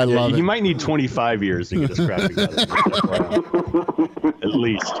 I love it. You might need 25 years to get his crap together. At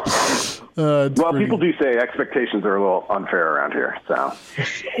least. People do say expectations are a little unfair around here. So,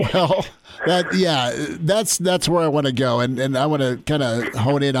 well, that's where I want to go, and I want to kind of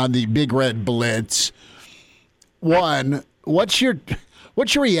hone in on the Big Red Blitz. One, what's your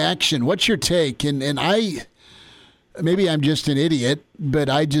reaction? What's your take? And maybe I'm just an idiot, but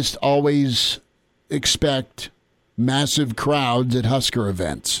I just always expect massive crowds at Husker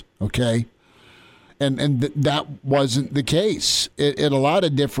events, okay? And that wasn't the case at a lot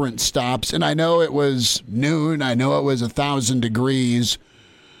of different stops. And I know it was noon. I know it was 1,000 degrees.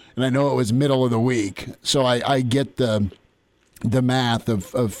 And I know it was middle of the week. So I get the math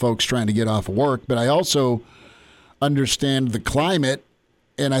of folks trying to get off of work. But I also understand the climate.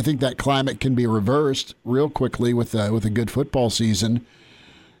 And I think that climate can be reversed real quickly with a good football season.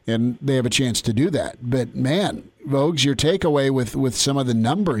 And they have a chance to do that. But, man, Vogues, your takeaway with some of the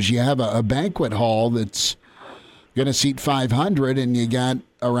numbers. You have a banquet hall that's going to seat 500, and you got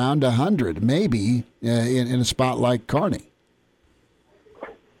around 100, maybe, in a spot like Kearney.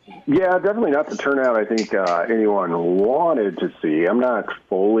 Yeah, definitely not the turnout I think anyone wanted to see. I'm not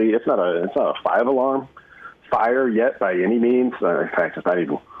fully – it's not a 5-alarm fire yet by any means. In fact, it's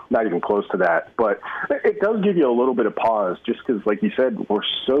not even close to that. But it does give you a little bit of pause just because, like you said, we're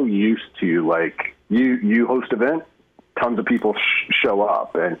so used to, like, you host an event, tons of people show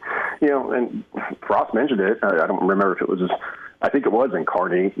up. And, and Frost mentioned it. I don't remember if it was I think it was in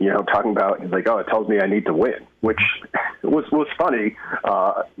Kearney, talking about, like, it tells me I need to win, which was funny.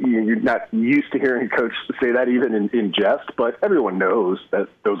 You're not used to hearing a coach say that even in jest, but everyone knows that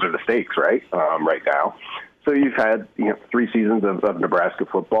those are the stakes, right, right now. So you've had 3 seasons of Nebraska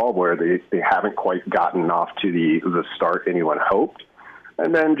football where they haven't quite gotten off to the start anyone hoped.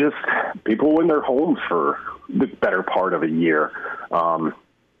 And then just people in their homes for the better part of a year. And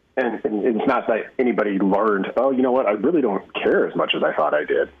And it's not that anybody learned, oh, you know what, I really don't care as much as I thought I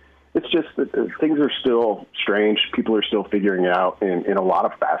did. It's just that things are still strange. People are still figuring it out in a lot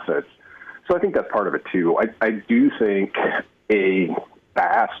of facets. So I think that's part of it, too. I do think a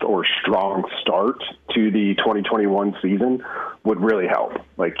fast or strong start to the 2021 season would really help.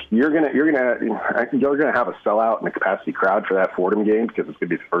 Like you're gonna have a sellout and a capacity crowd for that Fordham game because it's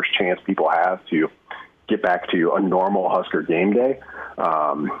gonna be the first chance people have to get back to a normal Husker game day.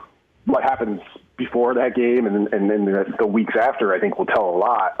 What happens before that game and then the weeks after, I think, will tell a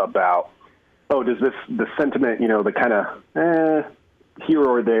lot about, does the sentiment, the kind of here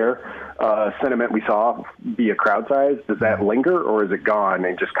or there sentiment we saw via crowd size, does that linger or is it gone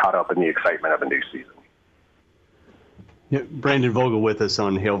and just caught up in the excitement of a new season? Yeah, Brandon Vogel with us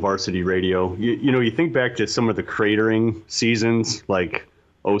on Hail Varsity Radio. You think back to some of the cratering seasons like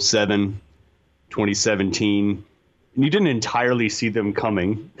 2007, 2017, and you didn't entirely see them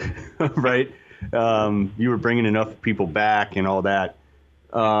coming, right? You were bringing enough people back and all that.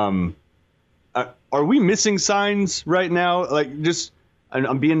 Are we missing signs right now? Like, just,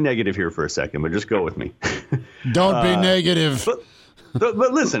 I'm being negative here for a second, but just go with me. Don't be negative. But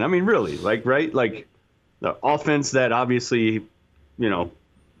listen, I mean, really, right? Like the offense that obviously,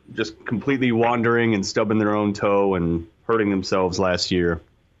 just completely wandering and stubbing their own toe and hurting themselves last year.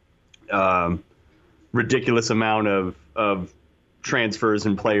 Ridiculous amount of transfers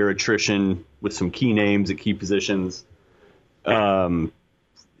and player attrition with some key names at key positions. The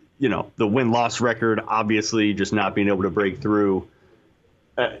win-loss record, obviously, just not being able to break through.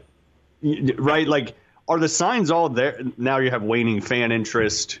 Right? Like, are the signs all there? Now you have waning fan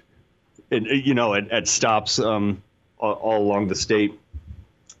interest, at stops all along the state.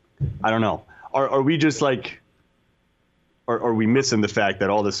 I don't know. Are we just like, are we missing the fact that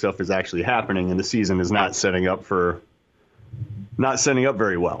all this stuff is actually happening and the season is not setting up very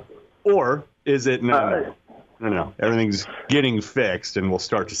well? Or is it no, everything's getting fixed and we'll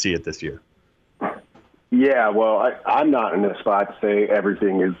start to see it this year? Yeah, well, I'm not in a spot to say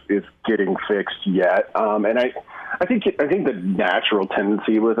everything is getting fixed yet. And I think the natural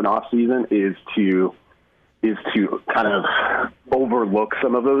tendency with an off season is to kind of overlook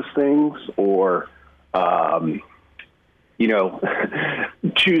some of those things or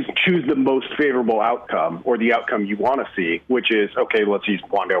choose the most favorable outcome or the outcome you want to see, which is, okay, let's use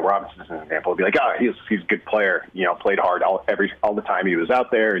Wandale Robinson as an example. Be like, he's a good player, played hard all the time he was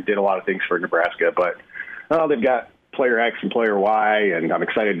out there and did a lot of things for Nebraska, but they've got player X and player Y, and I'm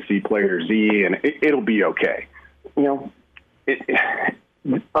excited to see player Z, and it'll be okay. A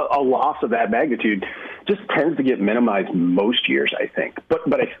loss of that magnitude just tends to get minimized most years, I think.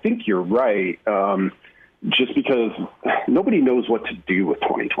 But I think you're right. Just because nobody knows what to do with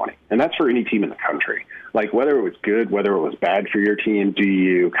 2020. And that's for any team in the country. Like, whether it was good, whether it was bad for your team, do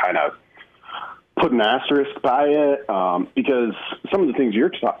you kind of put an asterisk by it? Because some of the things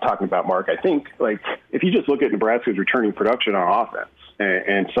you're talking about, Mark, I think, like, if you just look at Nebraska's returning production on offense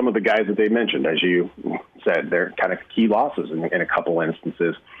and some of the guys that they mentioned, as you said, they're kind of key losses in a couple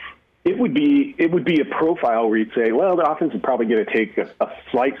instances. It would be a profile where you'd say, well, the offense is probably going to take a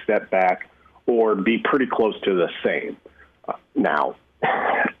slight step back or be pretty close to the same. Now,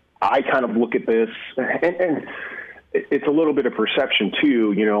 I kind of look at this, and it's a little bit of perception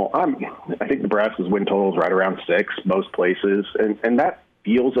too. I think Nebraska's win total is right around 6 most places, and that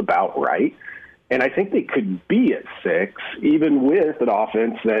feels about right. And I think they could be at 6, even with an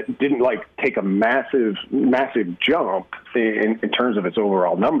offense that didn't take a massive jump in terms of its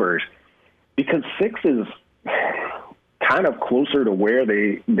overall numbers, because 6 is kind of closer to where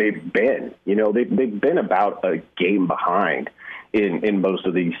they've been. They've been about a game behind in most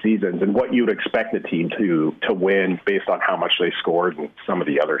of these seasons, and what you'd expect a team to win based on how much they scored and some of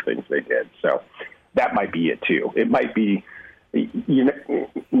the other things they did. So that might be it too. It might be you're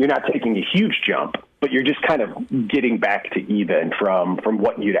not taking a huge jump, but you're just kind of getting back to even from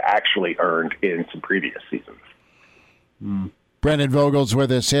what you'd actually earned in some previous seasons. Brandon Vogel's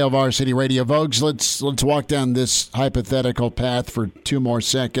with us, Hail Varsity Radio. Vogues, let's walk down this hypothetical path for 2 more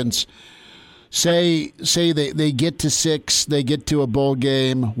seconds. Say they get to 6, they get to a bowl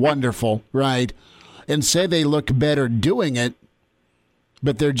game, wonderful, right? And say they look better doing it,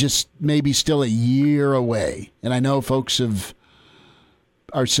 but they're just maybe still a year away. And I know folks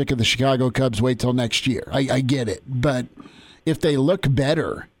are sick of the Chicago Cubs, wait till next year. I get it. But if they look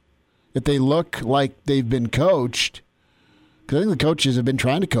better, if they look like they've been coached, because I think the coaches have been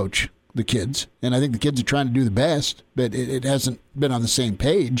trying to coach the kids, and I think the kids are trying to do the best, but it hasn't been on the same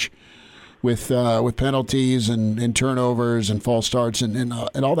page with penalties and turnovers and false starts and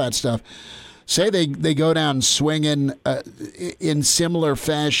all that stuff. say they go down swinging in similar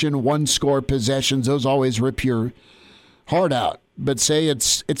fashion, one-score possessions, those always rip your heart out. But say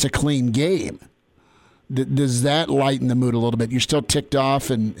it's a clean game. Does that lighten the mood a little bit? You're still ticked off,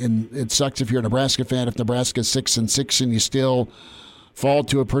 and it sucks if you're a Nebraska fan. If Nebraska's 6-6 and you still fall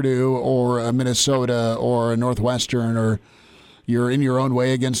to a Purdue or a Minnesota or a Northwestern, or you're in your own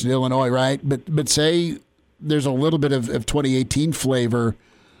way against Illinois, right? But say there's a little bit of 2018 flavor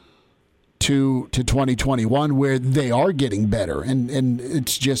to 2021 where they are getting better, and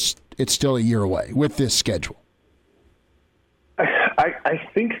it's still a year away with this schedule. I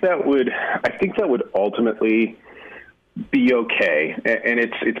think that would ultimately be okay, and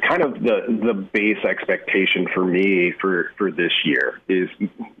it's kind of the base expectation for me for this year is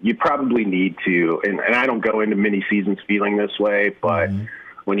you probably need to, and I don't go into many seasons feeling this way, but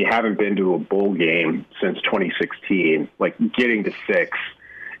when you haven't been to a bowl game since 2016, like getting to 6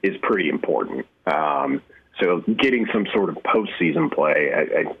 is pretty important. So getting some sort of postseason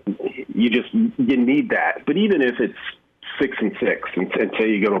play, you need that. But even if it's 6-6, and say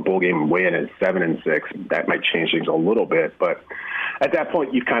you go to a bowl game and win at 7-6, that might change things a little bit. But at that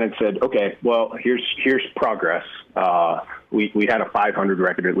point, you've kind of said, okay, well, here's progress. We had a 500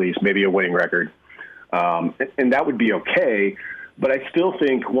 record at least, maybe a winning record, and that would be okay. But I still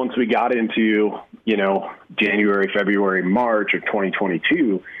think once we got into January, February, March of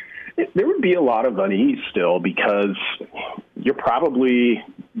 2022. There would be a lot of unease still because you're probably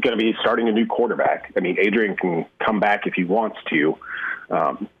going to be starting a new quarterback. I mean, Adrian can come back if he wants to,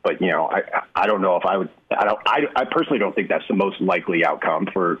 but I don't know if I would. I personally don't think that's the most likely outcome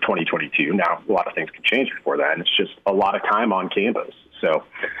for 2022. Now, a lot of things can change before that, and it's just a lot of time on campus. So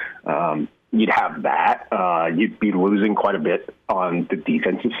you'd have that. You'd be losing quite a bit on the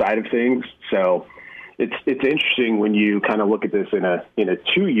defensive side of things. So. It's interesting when you kind of look at this in a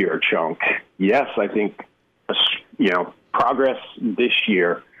 2-year chunk. Yes, I think progress this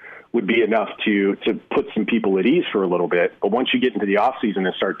year would be enough to put some people at ease for a little bit. But once you get into the offseason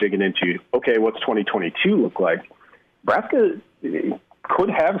and start digging into, okay, what's 2022 look like? Nebraska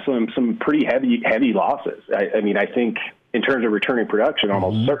could have some pretty heavy losses. I mean, I think in terms of returning production,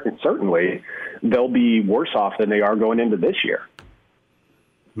 almost certainly they'll be worse off than they are going into this year.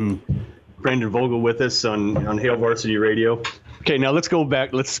 Brandon Vogel with us on Hail Varsity Radio. Okay, now let's go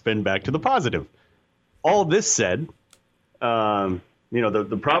back. Let's spin back to the positive. All this said,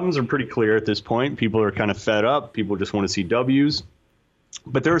 the problems are pretty clear at this point. People are kind of fed up. People just want to see W's.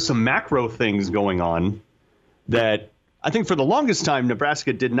 But there are some macro things going on that I think for the longest time,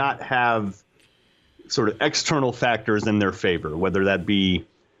 Nebraska did not have sort of external factors in their favor, whether that be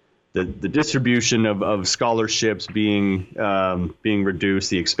the distribution of scholarships being reduced,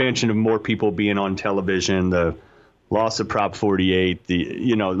 the expansion of more people being on television, the loss of Prop 48,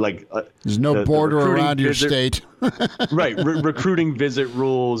 there's no border around your state. Right, recruiting visit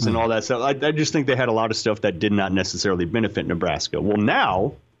rules and all that stuff. I just think they had a lot of stuff that did not necessarily benefit Nebraska. Well,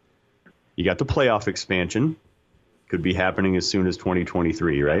 now you got the playoff expansion. Could be happening as soon as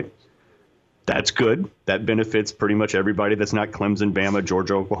 2023, right? That's good. That benefits pretty much everybody that's not Clemson, Bama,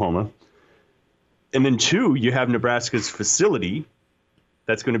 Georgia, Oklahoma. And then 2, you have Nebraska's facility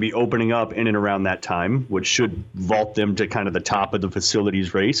that's going to be opening up in and around that time, which should vault them to kind of the top of the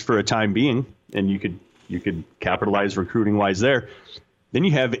facilities race for a time being. And you could capitalize recruiting wise there. Then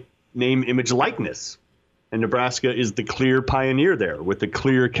you have name, image, likeness. And Nebraska is the clear pioneer there with the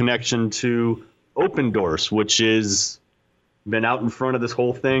clear connection to Open Doors, which has been out in front of this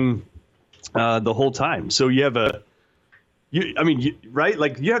whole thing the whole time. So you have right?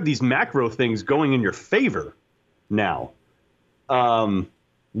 Like you have these macro things going in your favor now.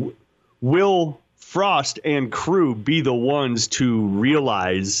 Will Frost and crew be the ones to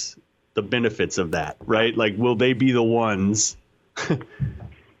realize the benefits of that, right? Like, will they be the ones? And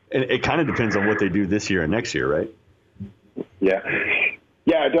it kind of depends on what they do this year and next year, right? Yeah,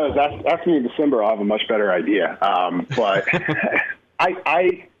 it does. Ask me in December, I'll have a much better idea. But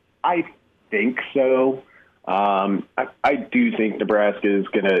I think so. I do think Nebraska is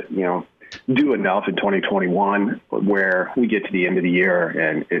going to, do enough in 2021 where we get to the end of the year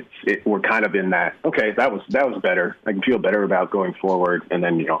and we're kind of in that. Okay, that was better. I can feel better about going forward. And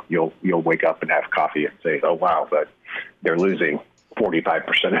then you'll wake up and have coffee and say, oh wow, but they're losing 45%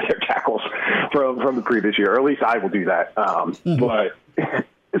 of their tackles from the previous year. Or at least I will do that. But.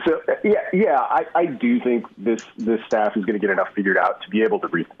 So, I do think this staff is going to get enough figured out to be able to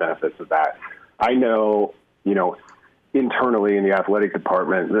reap the benefits of that. I know, internally in the athletic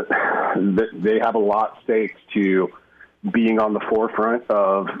department that they have a lot staked to being on the forefront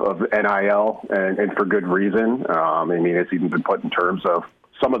of NIL and for good reason. I mean, it's even been put in terms of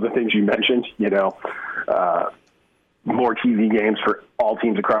some of the things you mentioned, more TV games for all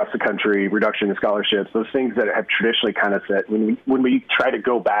teams across the country, reduction in scholarships, those things that have traditionally kind of said when we try to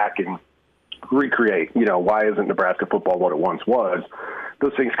go back and recreate, why isn't Nebraska football what it once was?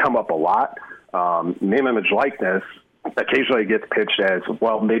 Those things come up a lot. Name, image, likeness occasionally gets pitched as,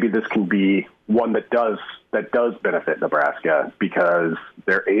 well, maybe this can be one that does benefit Nebraska because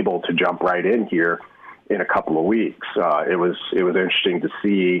they're able to jump right in here in a couple of weeks. It was interesting to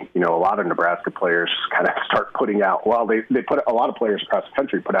see, a lot of Nebraska players kind of start putting out, well, they put a lot of players across the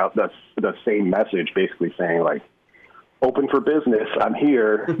country put out the same message, basically saying like, open for business. I'm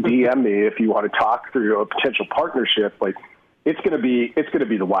here. DM me if you want to talk through a potential partnership. Like it's going to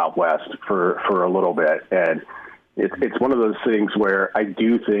be the Wild West for a little bit. And it's one of those things where I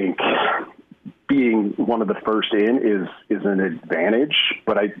do think being one of the first in is an advantage,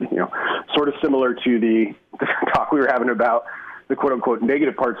 but sort of similar to the talk we were having about the quote unquote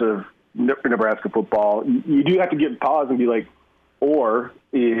negative parts of Nebraska football. You do have to give pause and be like,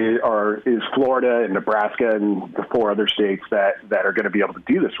 is Florida and Nebraska and the 4 other states that are going to be able to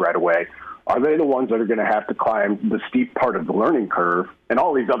do this right away, are they the ones that are going to have to climb the steep part of the learning curve? And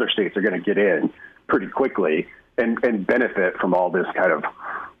all these other states are going to get in pretty quickly and benefit from all this kind of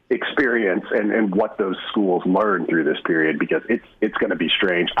experience and what those schools learn through this period, because it's going to be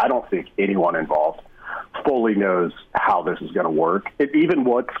strange. I don't think anyone involved fully knows how this is going to work, even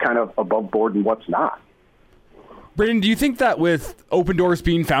what's kind of above board and what's not. Brandon, do you think that with Open Doors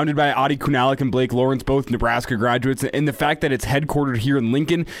being founded by Adi Kunalik and Blake Lawrence, both Nebraska graduates, and the fact that it's headquartered here in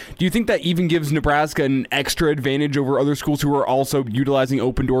Lincoln, do you think that even gives Nebraska an extra advantage over other schools who are also utilizing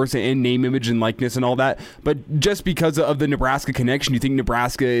Open Doors and name, image, and likeness and all that? But just because of the Nebraska connection, do you think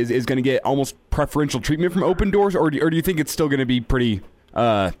Nebraska is going to get almost preferential treatment from Open Doors, or do you think it's still going to be pretty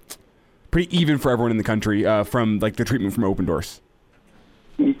even for everyone in the country from like the treatment from Open Doors?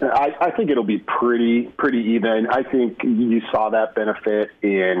 I think it'll be pretty even. I think you saw that benefit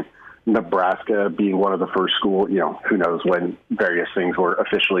in Nebraska being one of the first schools. Who knows when various things were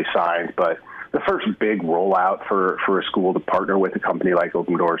officially signed, but the first big rollout for a school to partner with a company like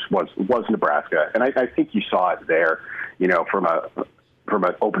Open Doors was Nebraska, and I think you saw it there. From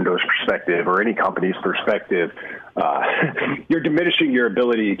an Open Doors perspective or any company's perspective, you're diminishing your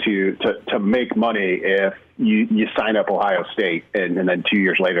ability to make money if you sign up Ohio State and then 2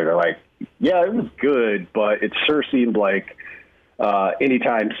 years later they're like, yeah, it was good, but it sure seemed like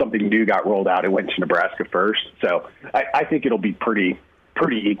anytime something new got rolled out, it went to Nebraska first. So I think it'll be pretty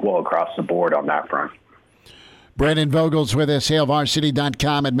equal across the board on that front. Brandon Vogel's with us,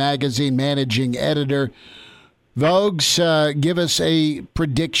 HailVarsity.com and magazine managing editor. Vogues, give us a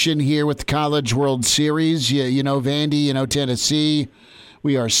prediction here with the College World Series. You know Vandy, you know Tennessee.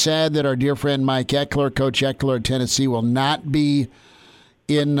 We are sad that our dear friend Mike Eckler, Coach Eckler at Tennessee, will not be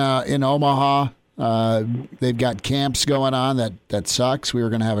in Omaha. They've got camps going on. That sucks. We were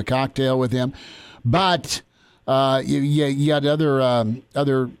going to have a cocktail with him. But you got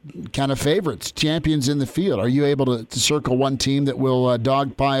other kind of favorites, champions in the field. Are you able to circle one team that will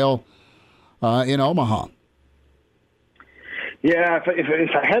dogpile in Omaha? Yeah,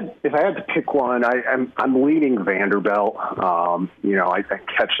 if I had to pick one, I'm leaning Vanderbilt. I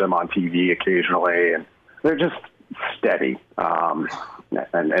catch them on TV occasionally, and they're just steady.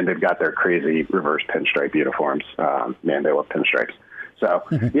 And they've got their crazy reverse pinstripe uniforms. Man, they love pinstripes. So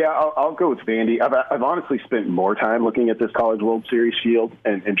yeah, I'll go with Vandy. I've honestly spent more time looking at this College World Series field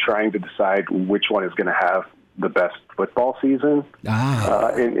and trying to decide which one is going to have the best football season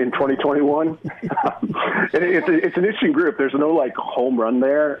in 2021. It's an interesting group. There's no home run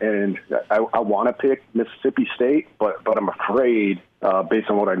there, and I want to pick Mississippi State, but I'm afraid, based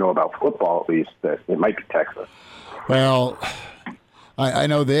on what I know about football at least, that it might be Texas. Well, I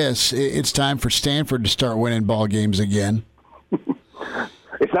know this. It's time for Stanford to start winning ball games again.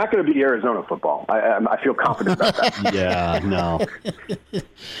 It's not going to be Arizona football. I feel confident about that. Yeah, no.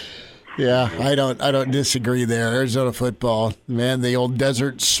 Yeah, I don't disagree there. Arizona football, man, the old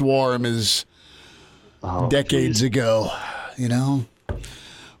Desert Swarm is decades ago,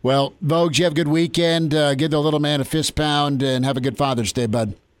 Well, Vogues, you have a good weekend. Give the little man a fist pound and have a good Father's Day,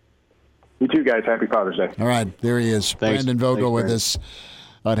 bud. You too, guys. Happy Father's Day. All right, there he is. Thanks. Brandon Vogel with us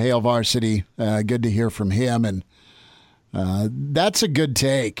at Hail Varsity. Good to hear from him, and that's a good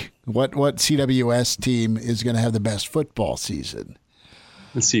take. What CWS team is going to have the best football season?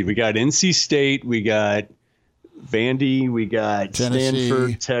 Let's see. We got NC State. We got Vandy. We got Tennessee.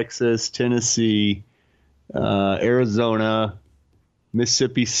 Stanford, Texas, Tennessee, Arizona,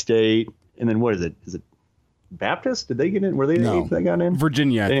 Mississippi State. And then what is it? Is it Baptist? Did they get in? Were they No. they got in?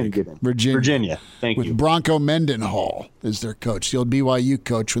 Virginia, I They think. didn't get in. Virginia. Thank with you. Bronco Mendenhall as their coach, the old BYU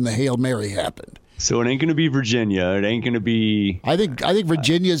coach when the Hail Mary happened. So it ain't going to be Virginia. It ain't going to be. I think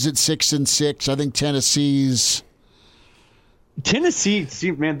Virginia's at 6-6. I think Tennessee,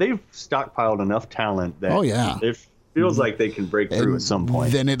 see, man, they've stockpiled enough talent that it feels like they can break through at some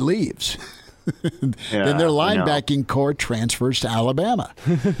point. Then it leaves. Yeah, then their I know. linebacking core transfers to Alabama.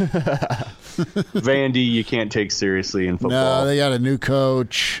 Vandy, you can't take seriously in football. No, they got a new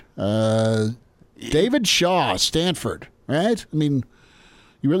coach. David Shaw, Stanford, right? I mean,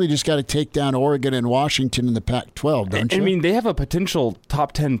 you really just got to take down Oregon and Washington in the Pac-12, don't you? I mean, they have a potential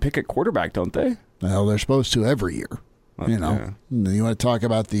top 10 pick at quarterback, don't they? Well, they're supposed to every year. You know, you want to talk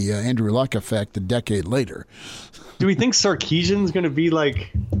about the Andrew Luck effect a decade later. Do we think Sarkisian's going to be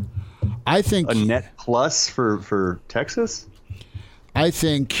like I think a net plus for Texas? I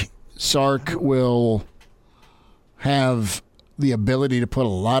think Sark will have the ability to put a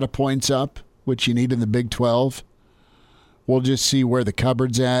lot of points up, which you need in the Big 12. We'll just see where the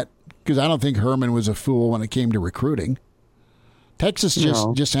cupboard's at, because I don't think Herman was a fool when it came to recruiting. Texas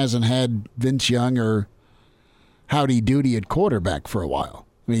just hasn't had Vince Young or Howdy Doody at quarterback for a while.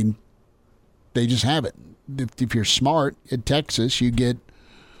 I mean, they just haven't. If you're smart at Texas, you get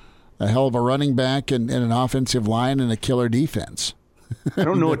a hell of a running back and an offensive line and a killer defense. I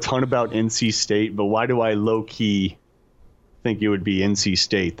don't know a ton about NC State, but why do I low-key think it would be NC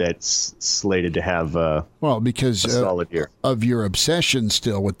State that's slated to have because a solid year? Of your obsession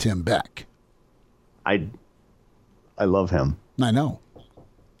still with Tim Beck. I love him. I know.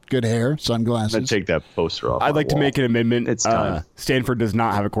 Good hair, sunglasses. I'm going to take that poster off. I'd like to make an amendment. It's time. Stanford does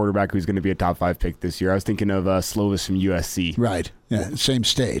not have a quarterback who's going to be a top 5 pick this year. I was thinking of Slovis from USC. Right. Yeah, same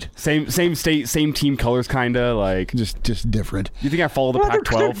state. Same state, same team colors, kind of. Like just different. You think I follow the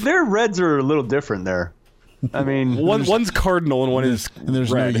Pac-12? Their reds are a little different there. I mean, one's cardinal and one is and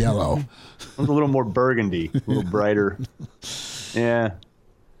there's red. no yellow. One's a little more burgundy, a little brighter. Yeah.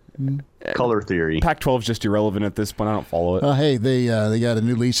 Color theory. Pac-12 is just irrelevant at this point. I don't follow it. Hey, they got a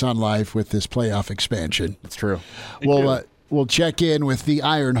new lease on life with this playoff expansion. That's true. We'll check in with the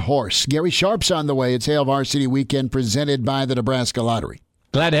Iron Horse. Gary Sharp's on the way. It's Hail Varsity Weekend presented by the Nebraska Lottery.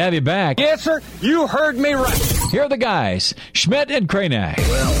 Glad to have you back. Yes, sir. You heard me right. Here are the guys, Schmidt and Kranak.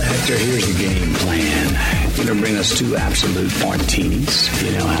 Well, Hector, here's the game plan. You're going to bring us 2 absolute martinis.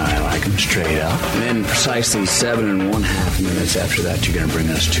 You know how I like them, straight up. And then precisely 7 1/2 minutes after that, you're going to bring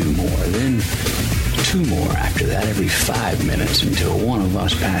us 2 more. Then 2 more after that every 5 minutes until one of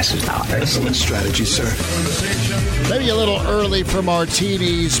us passes out. Excellent strategy, sir. Maybe a little early for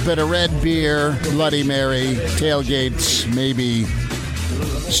martinis, but a red beer, Bloody Mary, tailgates, maybe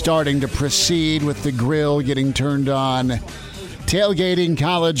starting to proceed with the grill getting turned on. Tailgating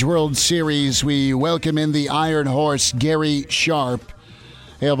College World Series. We welcome in the Iron Horse, Gary Sharp.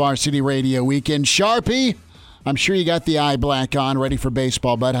 Hail Varsity Radio Weekend. Sharpie, I'm sure you got the eye black on, ready for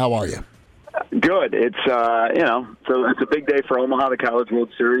baseball, bud. How are you? Good. It's so it's a big day for Omaha. The College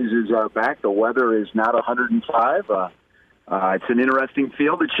World Series is back. The weather is not 105. It's an interesting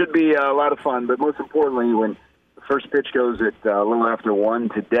field. It should be a lot of fun, but most importantly, when the first pitch goes at a little after 1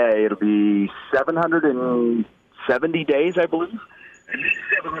 today, it'll be 770 days, I believe. And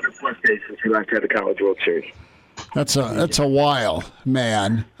 700-plus days since we last had the College World Series. That's a while,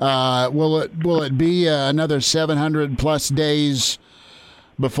 man. Will it be another 700-plus days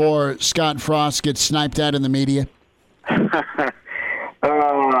before Scott Frost gets sniped at in the media?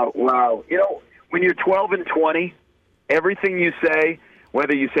 Wow. You know, when you're 12-20, everything you say,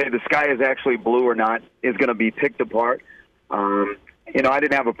 whether you say the sky is actually blue or not, is going to be picked apart. I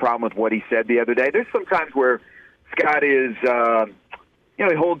didn't have a problem with what he said the other day. There's some times where Scott is,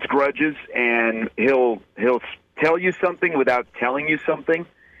 he holds grudges and he'll tell you something without telling you something.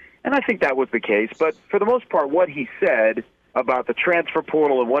 And I think that was the case. But for the most part, what he said about the transfer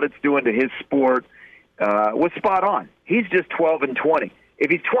portal and what it's doing to his sport was spot on. He's just 12-20. If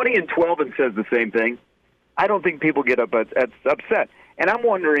he's 20-12 and says the same thing, I don't think people get upset. And I'm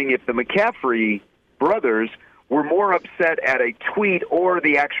wondering if the McCaffrey brothers were more upset at a tweet or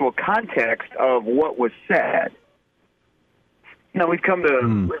the actual context of what was said. We've come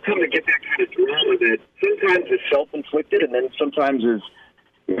to get that kind of drama that sometimes is self-inflicted and then sometimes is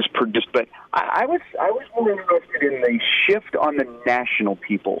produced. But I was more interested in the shift on the national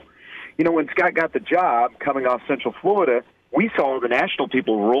people. When Scott got the job coming off Central Florida, we saw the national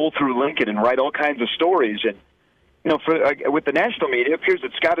people roll through Lincoln and write all kinds of stories. And with the national media, it appears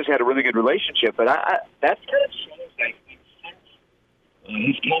that Scott has had a really good relationship. But that's kind of changed, I think, since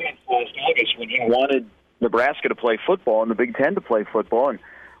his comments last August when he wanted Nebraska to play football and the Big Ten to play football. And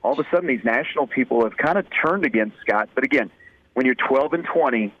all of a sudden these national people have kind of turned against Scott. But again, when you're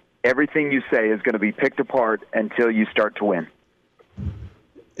 12-20, everything you say is going to be picked apart until you start to win.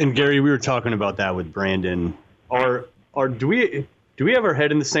 And Gary, we were talking about that with Brandon. Do we have our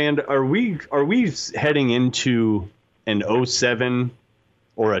head in the sand? Are we heading into an 07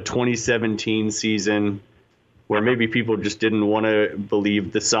 or a 2017 season where maybe people just didn't want to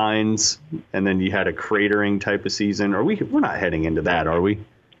believe the signs, and then you had a cratering type of season? We're not heading into that, are we?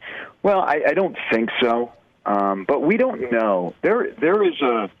 Well, I don't think so, but we don't know. There's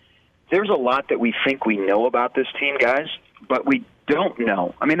a lot that we think we know about this team, guys, but we don't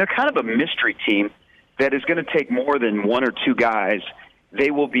know. I mean, they're kind of a mystery team that is going to take more than one or two guys.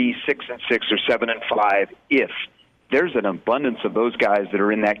 They will be 6-6 or 7-5 if there's an abundance of those guys that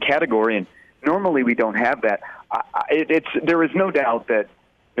are in that category, and normally we don't have that. There is no doubt that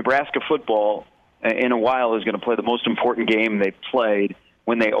Nebraska football in a while is going to play the most important game they've played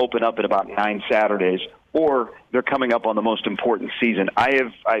when they open up in about 9 Saturdays, or they're coming up on the most important season.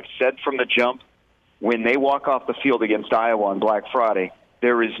 I've said from the jump, when they walk off the field against Iowa on Black Friday,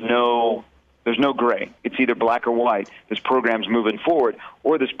 there's no gray. It's either black or white. This program's moving forward,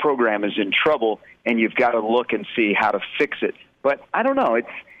 or this program is in trouble, and you've got to look and see how to fix it. But I don't know.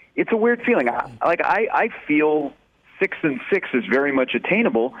 It's a weird feeling. I feel 6-6 is very much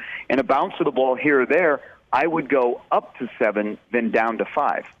attainable, and a bounce of the ball here or there, I would go up to 7, then down to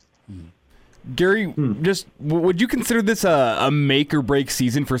 5. Gary, just would you consider this a make or break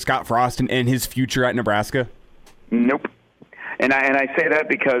season for Scott Frost and his future at Nebraska? Nope. And I say that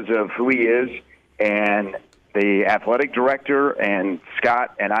because of who he is and the athletic director and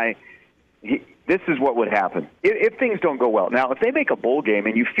Scott and this is what would happen if things don't go well. Now, if they make a bowl game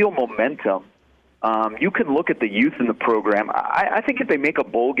and you feel momentum, you can look at the youth in the program. I think if they make a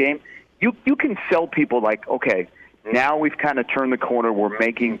bowl game, you can sell people like, okay, now we've kind of turned the corner. We're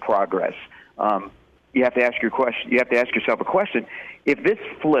making progress. You have to ask yourself a question. If this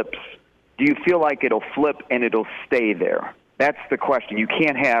flips, do you feel like it'll flip and it'll stay there? That's the question. You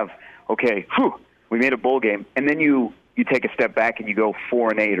can't have, okay, we made a bowl game, and then you take a step back and you go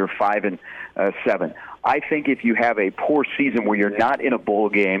 4-8 or 5-7. I think if you have a poor season where you're not in a bowl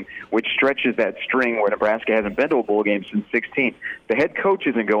game, which stretches that string where Nebraska hasn't been to a bowl game since 16, the head coach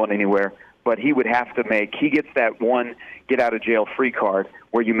isn't going anywhere, but he would have to he gets that one get-out-of-jail-free card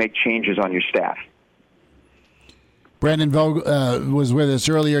where you make changes on your staff. Brandon Vogt was with us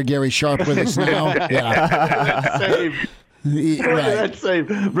earlier. Gary Sharp with us now. Yeah. Same. Right. That's safe.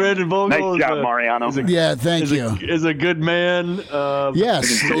 Brandon Vogel. Nice job, Mariano. Thank you. Is a good man.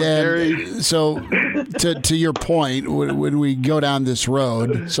 Yes. And so, to your point, when we go down this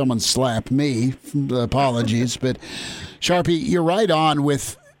road, someone slapped me. Apologies, but Sharpie, you're right on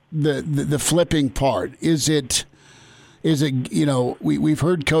with the flipping part. Is it? We've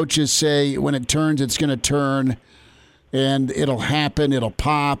heard coaches say when it turns, it's going to turn. And it'll happen, it'll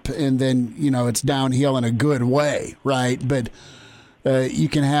pop, and then, it's downhill in a good way, right? But you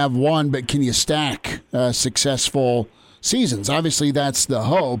can have one, but can you stack successful seasons? Obviously, that's the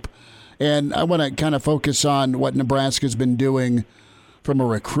hope. And I want to kind of focus on what Nebraska's been doing from a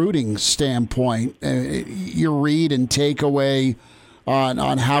recruiting standpoint. Your read and takeaway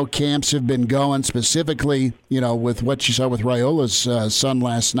on how camps have been going, specifically, with what you saw with Raiola's son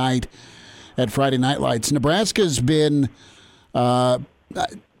last night at Friday Night Lights. Nebraska's been, I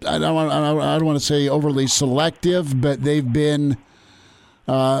don't want to say overly selective, but they've been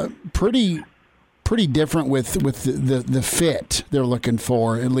pretty different with the fit they're looking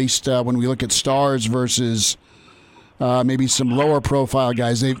for. At least when we look at stars versus maybe some lower profile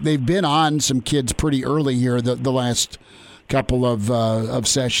guys, they've been on some kids pretty early here the last couple of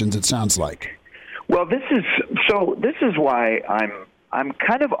sessions. It sounds like. Well, this is why I'm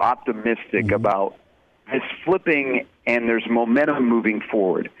kind of optimistic about this flipping and there's momentum moving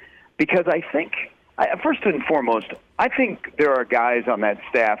forward. Because I think, first and foremost, I think there are guys on that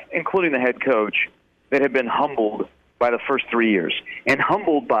staff, including the head coach, that have been humbled by the first 3 years and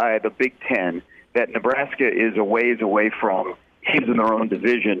humbled by the Big Ten that Nebraska is a ways away from teams in their own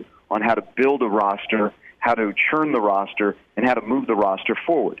division on how to build a roster, how to churn the roster, and how to move the roster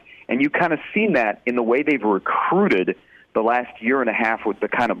forward. And you kind of seen that in the way they've recruited the last year and a half with the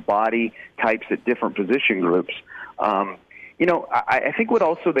kind of body types at different position groups. I think what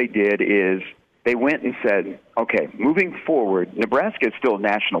also they did is they went and said, okay, moving forward, Nebraska is still a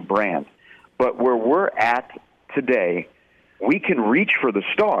national brand, but where we're at today, we can reach for the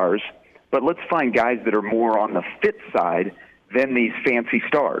stars, but let's find guys that are more on the fit side than these fancy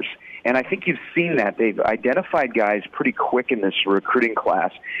stars. And I think you've seen that. They've identified guys pretty quick in this recruiting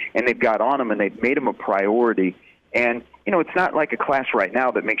class, and they've got on them, and they've made them a priority. And it's not like a class right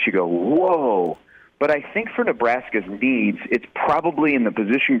now that makes you go, whoa. But I think for Nebraska's needs, it's probably in the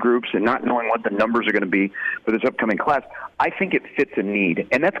position groups and not knowing what the numbers are going to be for this upcoming class. I think it fits a need.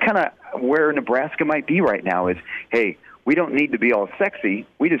 And that's kind of where Nebraska might be right now is, hey, we don't need to be all sexy.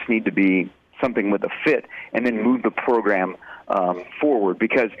 We just need to be something with a fit and then move the program forward.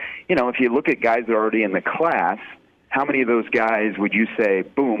 Because, if you look at guys that are already in the class, how many of those guys would you say,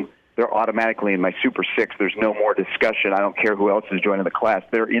 boom, they're automatically in my Super Six. There's no more discussion. I don't care who else is joining the class.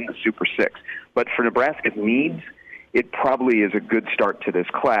 They're in the Super Six. But for Nebraska's needs, it probably is a good start to this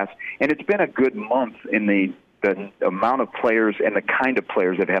class. And it's been a good month in the amount of players and the kind of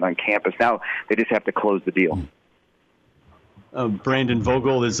players they've had on campus. Now they just have to close the deal. Brandon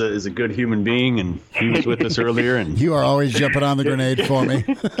Vogel is a good human being, and he was with us earlier. And you are always jumping on the grenade for me.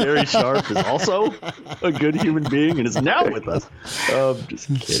 Gary Sharp is also a good human being and is now with us. Just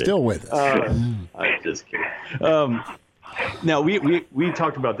kidding. Still with us. I'm just kidding. Now, we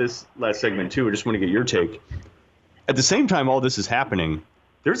talked about this last segment, too. I just want to get your take. At the same time all this is happening,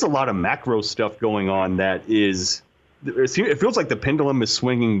 there's a lot of macro stuff going on that is – it feels like the pendulum is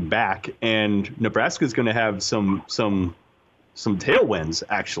swinging back, and Nebraska is going to have some tailwinds,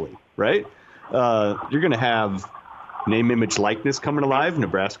 actually, right? You're going to have name, image, likeness coming alive.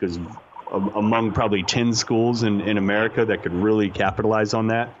 Nebraska's among probably 10 schools in America that could really capitalize on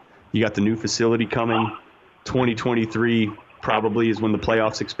that. You got the new facility coming. 2023 probably is when the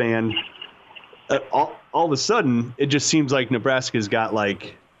playoffs expand. All of a sudden, it just seems like Nebraska's got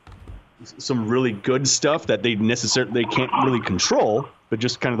like some really good stuff that they can't really control, but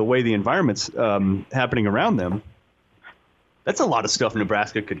just kind of the way the environment's happening around them. That's a lot of stuff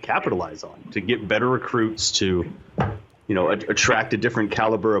Nebraska could capitalize on to get better recruits, to attract a different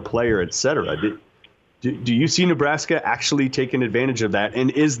caliber of player, et cetera. Do you see Nebraska actually taking advantage of that?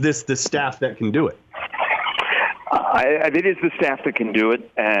 And is this the staff that can do it? It is the staff that can do it.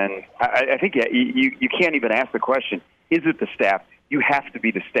 And I think you can't even ask the question, is it the staff? You have to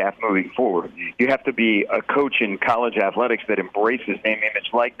be the staff moving forward. You have to be a coach in college athletics that embraces name, image,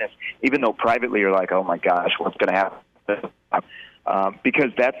 likeness, even though privately you're like, oh, my gosh, what's going to happen?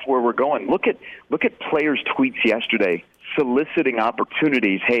 Because that's where we're going. Look at players' tweets yesterday soliciting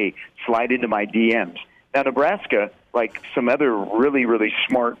opportunities. Hey, slide into my DMs. Now, Nebraska, like some other really, really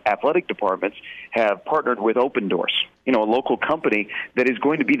smart athletic departments, have partnered with Open Doors, a local company that is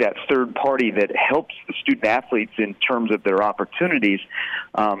going to be that third party that helps the student athletes in terms of their opportunities.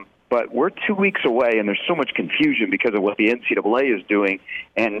 But we're 2 weeks away, and there's so much confusion because of what the NCAA is doing,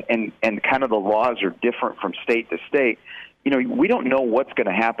 and kind of the laws are different from state to state. We don't know what's going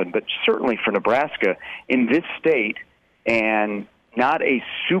to happen, but certainly for Nebraska, in this state, and not a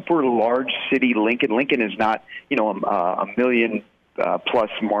super large city, Lincoln is not, a million plus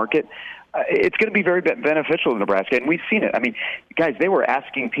market. It's going to be very beneficial to Nebraska, and we've seen it. I mean, guys, they were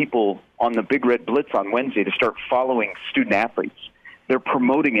asking people on the Big Red Blitz on Wednesday to start following student athletes. They're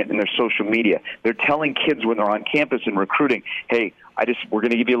promoting it in their social media. They're telling kids when they're on campus and recruiting, hey, we're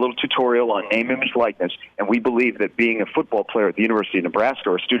going to give you a little tutorial on name, image, likeness, and we believe that being a football player at the University of Nebraska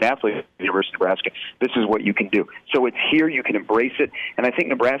or a student athlete at the University of Nebraska, this is what you can do. So it's here, you can embrace it, and I think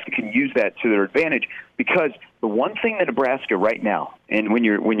Nebraska can use that to their advantage, because the one thing that Nebraska right now, and when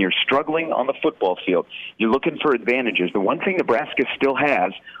you're struggling on the football field, you're looking for advantages, the one thing Nebraska still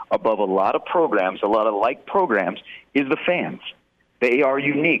has above a lot of programs, a lot of like programs, is the fans. They are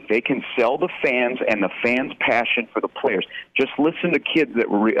unique. They can sell the fans and the fans' passion for the players. Just listen to kids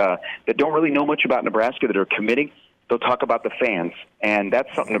that don't really know much about Nebraska that are committing. They'll talk about the fans, and that's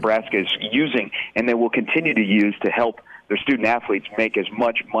something Nebraska is using, and they will continue to use to help their student athletes make as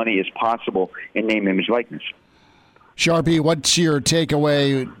much money as possible in name, image, likeness. Sharpie, what's your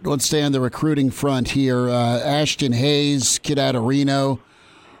takeaway? Let's stay on the recruiting front here. Ashton Hayes, kid out of Reno.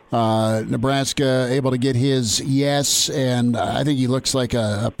 Nebraska able to get his yes, and I think he looks like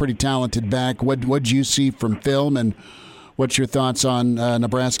a pretty talented back. What'd you see from film, and what's your thoughts on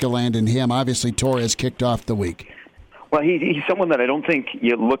Nebraska landing him? Obviously, Torres kicked off the week. Well, he's someone that I don't think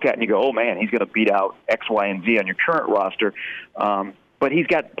you look at and you go, oh, man, he's going to beat out X, Y, and Z on your current roster. But he's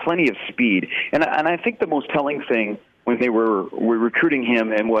got plenty of speed. And I think the most telling thing when they were recruiting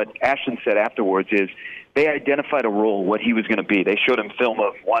him, and what Ashton said afterwards, is they identified a role, what he was going to be. They showed him film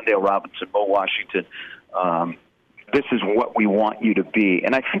of Wan'Dale Robinson, Mo Washington. This is what we want you to be.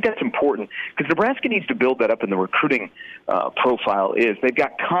 And I think that's important because Nebraska needs to build that up in the recruiting profile. They've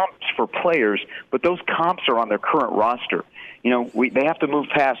got comps for players, but those comps are on their current roster. they have to move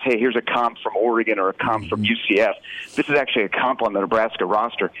past, hey, here's a comp from Oregon or a comp from UCF. This is actually a comp on the Nebraska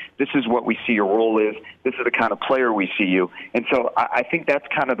roster. This is what we see your role is. This is the kind of player we see you. And so I think that's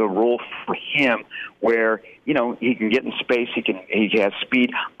kind of the role for him where, he can get in space, he has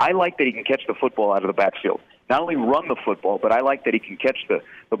speed. I like that he can catch the football out of the backfield. Not only run the football, but I like that he can catch the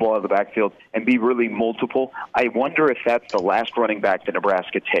ball out of the backfield and be really multiple. I wonder if that's the last running back that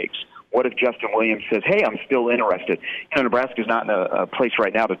Nebraska takes. What if Justin Williams says, hey, I'm still interested? Nebraska's not in a place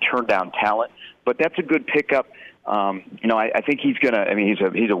right now to turn down talent, but that's a good pickup. I think he's going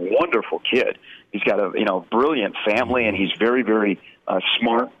to, he's a wonderful kid. He's got a, brilliant family, and he's very, very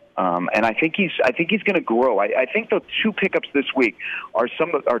smart. And I think he's going to grow. I think the two pickups this week are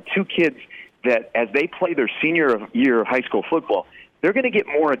two kids that as they play their senior year of high school football, they're going to get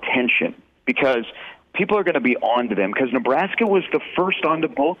more attention because people are going to be on to them because Nebraska was the first on to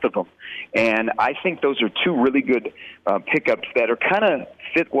both of them. And I think those are two really good pickups that are kind of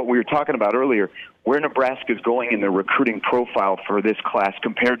fit what we were talking about earlier, where Nebraska is going in the recruiting profile for this class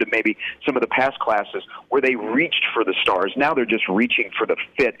compared to maybe some of the past classes where they reached for the stars. Now they're just reaching for the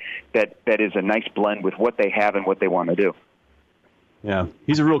fit that is a nice blend with what they have and what they want to do. Yeah,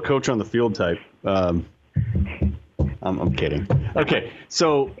 he's a real coach on the field type. I'm kidding. Okay,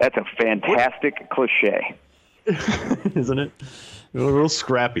 so that's a fantastic cliche, isn't it? A real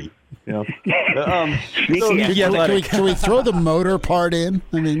scrappy. Yeah. Can we throw the motor part in?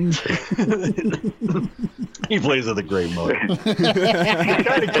 I mean, he plays with a great motor. The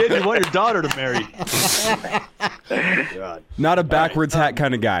kind of kid you want your daughter to marry. God. Not a backwards hat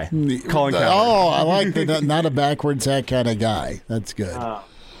kind of guy. Colin Cowherd. Oh, I like that. Not a backwards hat kind of guy. That's good.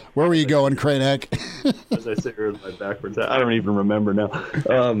 Where were you going, Kranek? As I sit here with my backwards hat, I don't even remember now.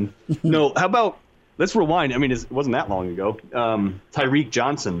 No, how about let's rewind. I mean, it wasn't that long ago. Tyreek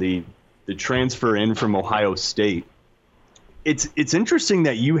Johnson, the transfer in from Ohio State. It's interesting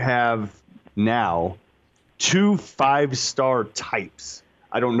that you have now 2 5-star types.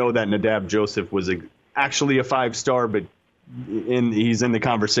 I don't know that Nadab Joseph was actually a 5-star, but he's in the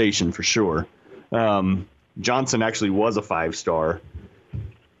conversation for sure. Johnson actually was a 5-star.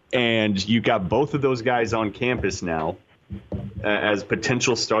 And you got both of those guys on campus now as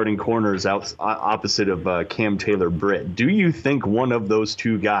potential starting corners opposite of Cam Taylor-Britt. Do you think one of those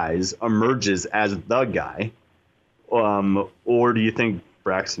two guys emerges as the guy? Or do you think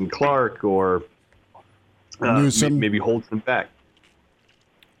Braxton Clark or maybe holds him back?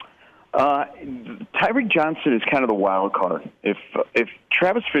 Tyreek Johnson is kind of the wild card. If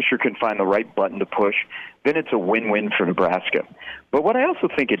Travis Fisher can find the right button to push, then it's a win-win for Nebraska. But what I also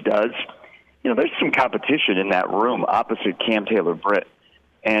think it does, there's some competition in that room opposite Cam Taylor-Britt,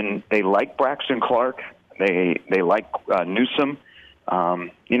 and they like Braxton Clark. They like Newsome.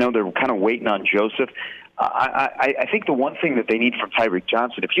 They're kind of waiting on Joseph. I think the one thing that they need from Tyreek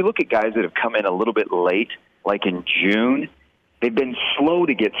Johnson, if you look at guys that have come in a little bit late, like in June, they've been slow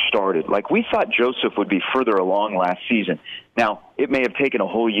to get started. Like we thought Joseph would be further along last season. Now, it may have taken a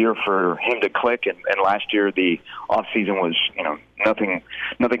whole year for him to click, and last year the offseason was,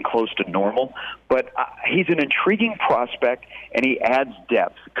 nothing close to normal. But he's an intriguing prospect, and he adds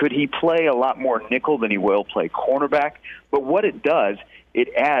depth. Could he play a lot more nickel than he will play cornerback? But what it does, it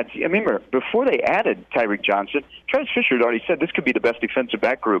adds. I remember, before they added Tyreek Johnson, Travis Fisher had already said this could be the best defensive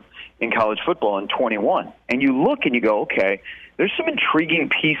back group in college football in 21. And you look and you go, okay, there's some intriguing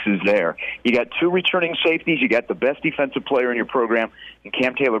pieces there. You got 2 returning safeties. You got the best defensive player in your program, and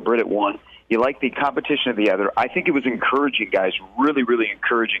Cam Taylor-Britt at 1. You like the competition of the other. I think it was encouraging, guys, really, really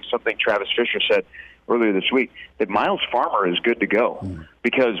encouraging, something Travis Fisher said earlier this week, that Miles Farmer is good to go.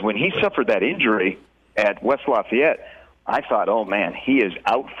 Because when he suffered that injury at West Lafayette, I thought, oh, man, he is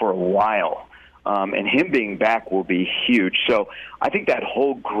out for a while. And him being back will be huge. So I think that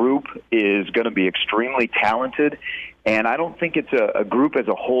whole group is going to be extremely talented. And I don't think it's a group as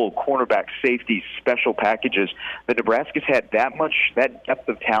a whole, cornerback, safety, special packages, that Nebraska's had that depth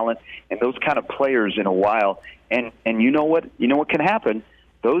of talent and those kind of players in a while. And you know what can happen?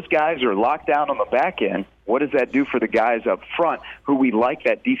 Those guys are locked down on the back end. What does that do for the guys up front who we like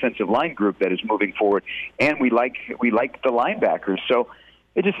that defensive line group that is moving forward? And we like the linebackers. So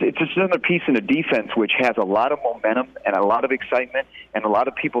it's just another piece in the defense which has a lot of momentum and a lot of excitement and a lot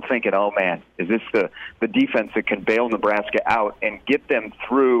of people thinking, oh, man, is this the defense that can bail Nebraska out and get them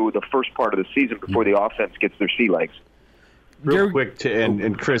through the first part of the season before the offense gets their sea legs? Real quick,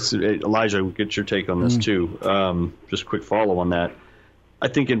 and Chris, Elijah, we'll get your take on this too. Just a quick follow on that. I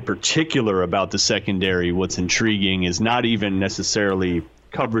think in particular about the secondary, what's intriguing is not even necessarily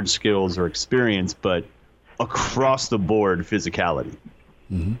coverage skills or experience, but across the board physicality.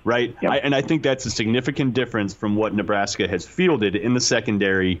 right? Yep. And I think that's a significant difference from what Nebraska has fielded in the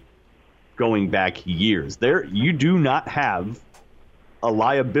secondary going back years. There, you do not have a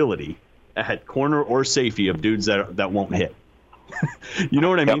liability at corner or safety of dudes that won't hit. You know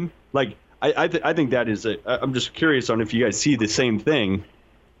what I mean? Like, I think that is I'm just curious on if you guys see the same thing,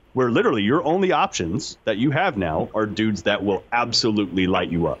 where literally your only options that you have now are dudes that will absolutely light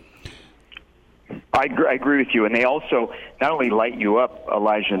you up. I agree with you. And they also not only light you up,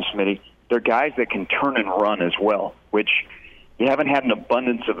 Elijah and Smitty, they're guys that can turn and run as well, which you haven't had an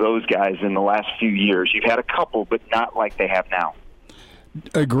abundance of those guys in the last few years. You've had a couple, but not like they have now.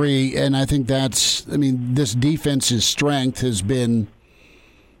 Agree. And I think this defense's strength has been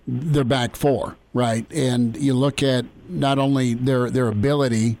their back four, right? And you look at not only their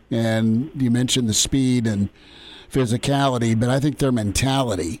ability, and you mentioned the speed and physicality, but I think their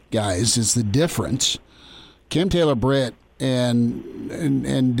mentality, guys, is the difference. Cam Taylor-Britt and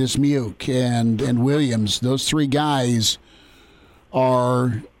Dismuke and Williams, those three guys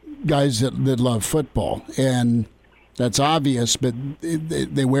are guys that love football, and that's obvious, but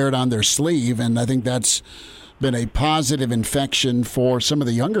they wear it on their sleeve, and I think that's been a positive infection for some of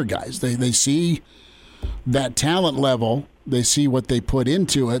the younger guys. They see that talent level, they see what they put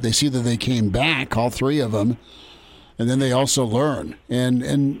into it, they see that they came back, all three of them, and then they also learn.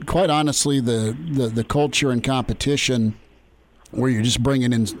 And quite honestly, the culture and competition where you're just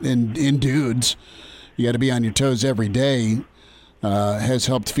bringing in dudes, you got to be on your toes every day, has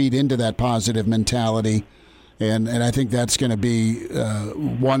helped feed into that positive mentality. And I think that's going to be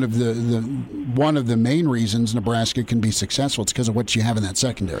one of the main reasons Nebraska can be successful. It's because of what you have in that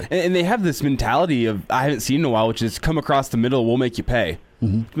secondary. And they have this mentality of, I haven't seen in a while, which is come across the middle, we'll make you pay.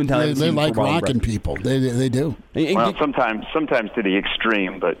 Mm-hmm. They like rocking people. They do. Well, sometimes to the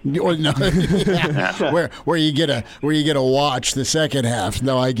extreme, but where you get a watch the second half.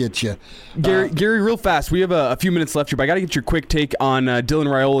 No, I get you, Gary. Real fast, we have a few minutes left here, but I got to get your quick take on Dylan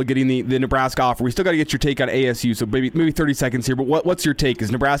Raiola getting the Nebraska offer. We still got to get your take on ASU, so maybe 30 seconds here. But what's your take?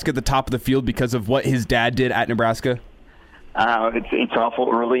 Is Nebraska at the top of the field because of what his dad did at Nebraska? It's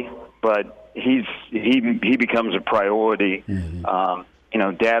awful early, but he becomes a priority. Mm-hmm.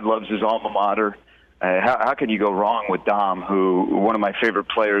 Dad loves his alma mater. How can you go wrong with Dom, who one of my favorite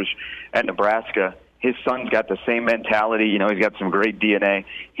players at Nebraska? His son's got the same mentality. He's got some great DNA.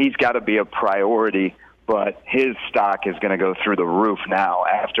 He's got to be a priority, but his stock is going to go through the roof now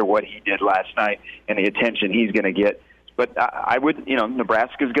after what he did last night and the attention he's going to get. But I would,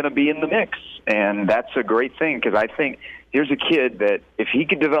 Nebraska's going to be in the mix, and that's a great thing because I think here's a kid that if he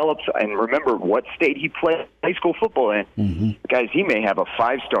could develop, and remember what state he played high school football in, mm-hmm. Guys, he may have a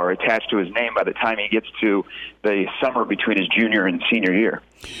 5-star attached to his name by the time he gets to the summer between his junior and senior year.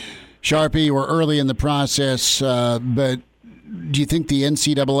 Sharpie, we're early in the process, but do you think the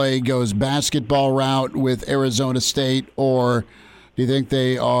NCAA goes basketball route with Arizona State, or do you think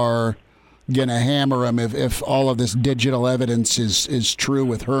they are going to hammer them if all of this digital evidence is true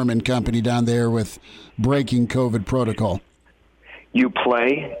with Herman Company down there with breaking COVID protocol? You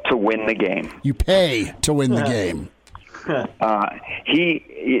play to win the game. You pay to win the game.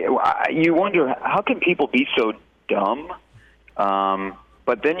 You wonder, how can people be so dumb?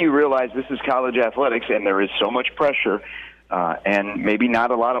 But then you realize this is college athletics, and there is so much pressure and maybe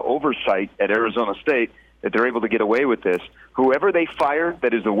not a lot of oversight at Arizona State that they're able to get away with this. Whoever they fire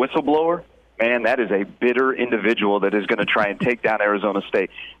that is a whistleblower, man, that is a bitter individual that is going to try and take down Arizona State.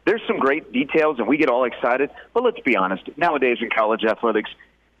 There's some great details, and we get all excited. But let's be honest. Nowadays in college athletics,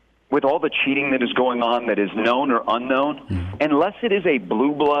 with all the cheating that is going on that is known or unknown, unless it is a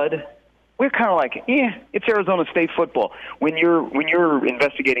blue blood, we're kind of like, it's Arizona State football. When you're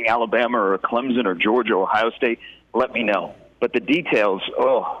investigating Alabama or Clemson or Georgia or Ohio State, let me know. But the details,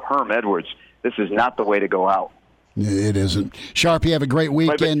 Herm Edwards, this is not the way to go out. It isn't. Sharpie, have a great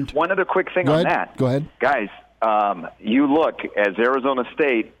weekend. But one other quick thing on that. Go ahead. Guys, you look, as Arizona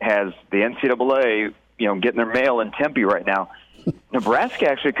State has the NCAA, getting their mail in Tempe right now, Nebraska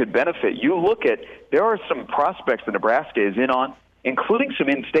actually could benefit. You look at, there are some prospects that Nebraska is in on, including some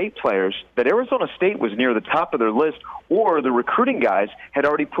in-state players that Arizona State was near the top of their list, or the recruiting guys had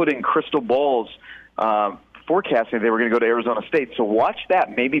already put in crystal balls forecasting they were going to go to Arizona State. So watch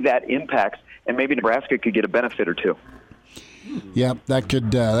that. Maybe that impacts, and maybe Nebraska could get a benefit or two. Yep, that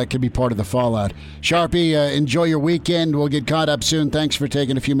could be part of the fallout. Sharpie, enjoy your weekend. We'll get caught up soon. Thanks for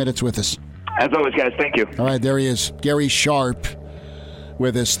taking a few minutes with us. As always, guys, thank you. All right, there he is, Gary Sharp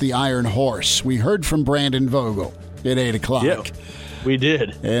with us, the Iron Horse. We heard from Brandon Vogel at 8 o'clock. Yep, we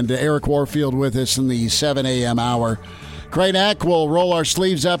did. And Eric Warfield with us in the 7 a.m. hour. Kranak will roll our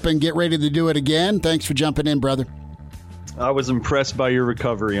sleeves up and get ready to do it again. Thanks for jumping in, brother. I was impressed by your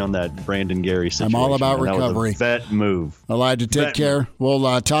recovery on that Brandon Gary situation. I'm all about man. recovery. That was a vet move. Elijah, take care.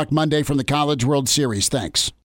 We'll talk Monday from the College World Series. Thanks.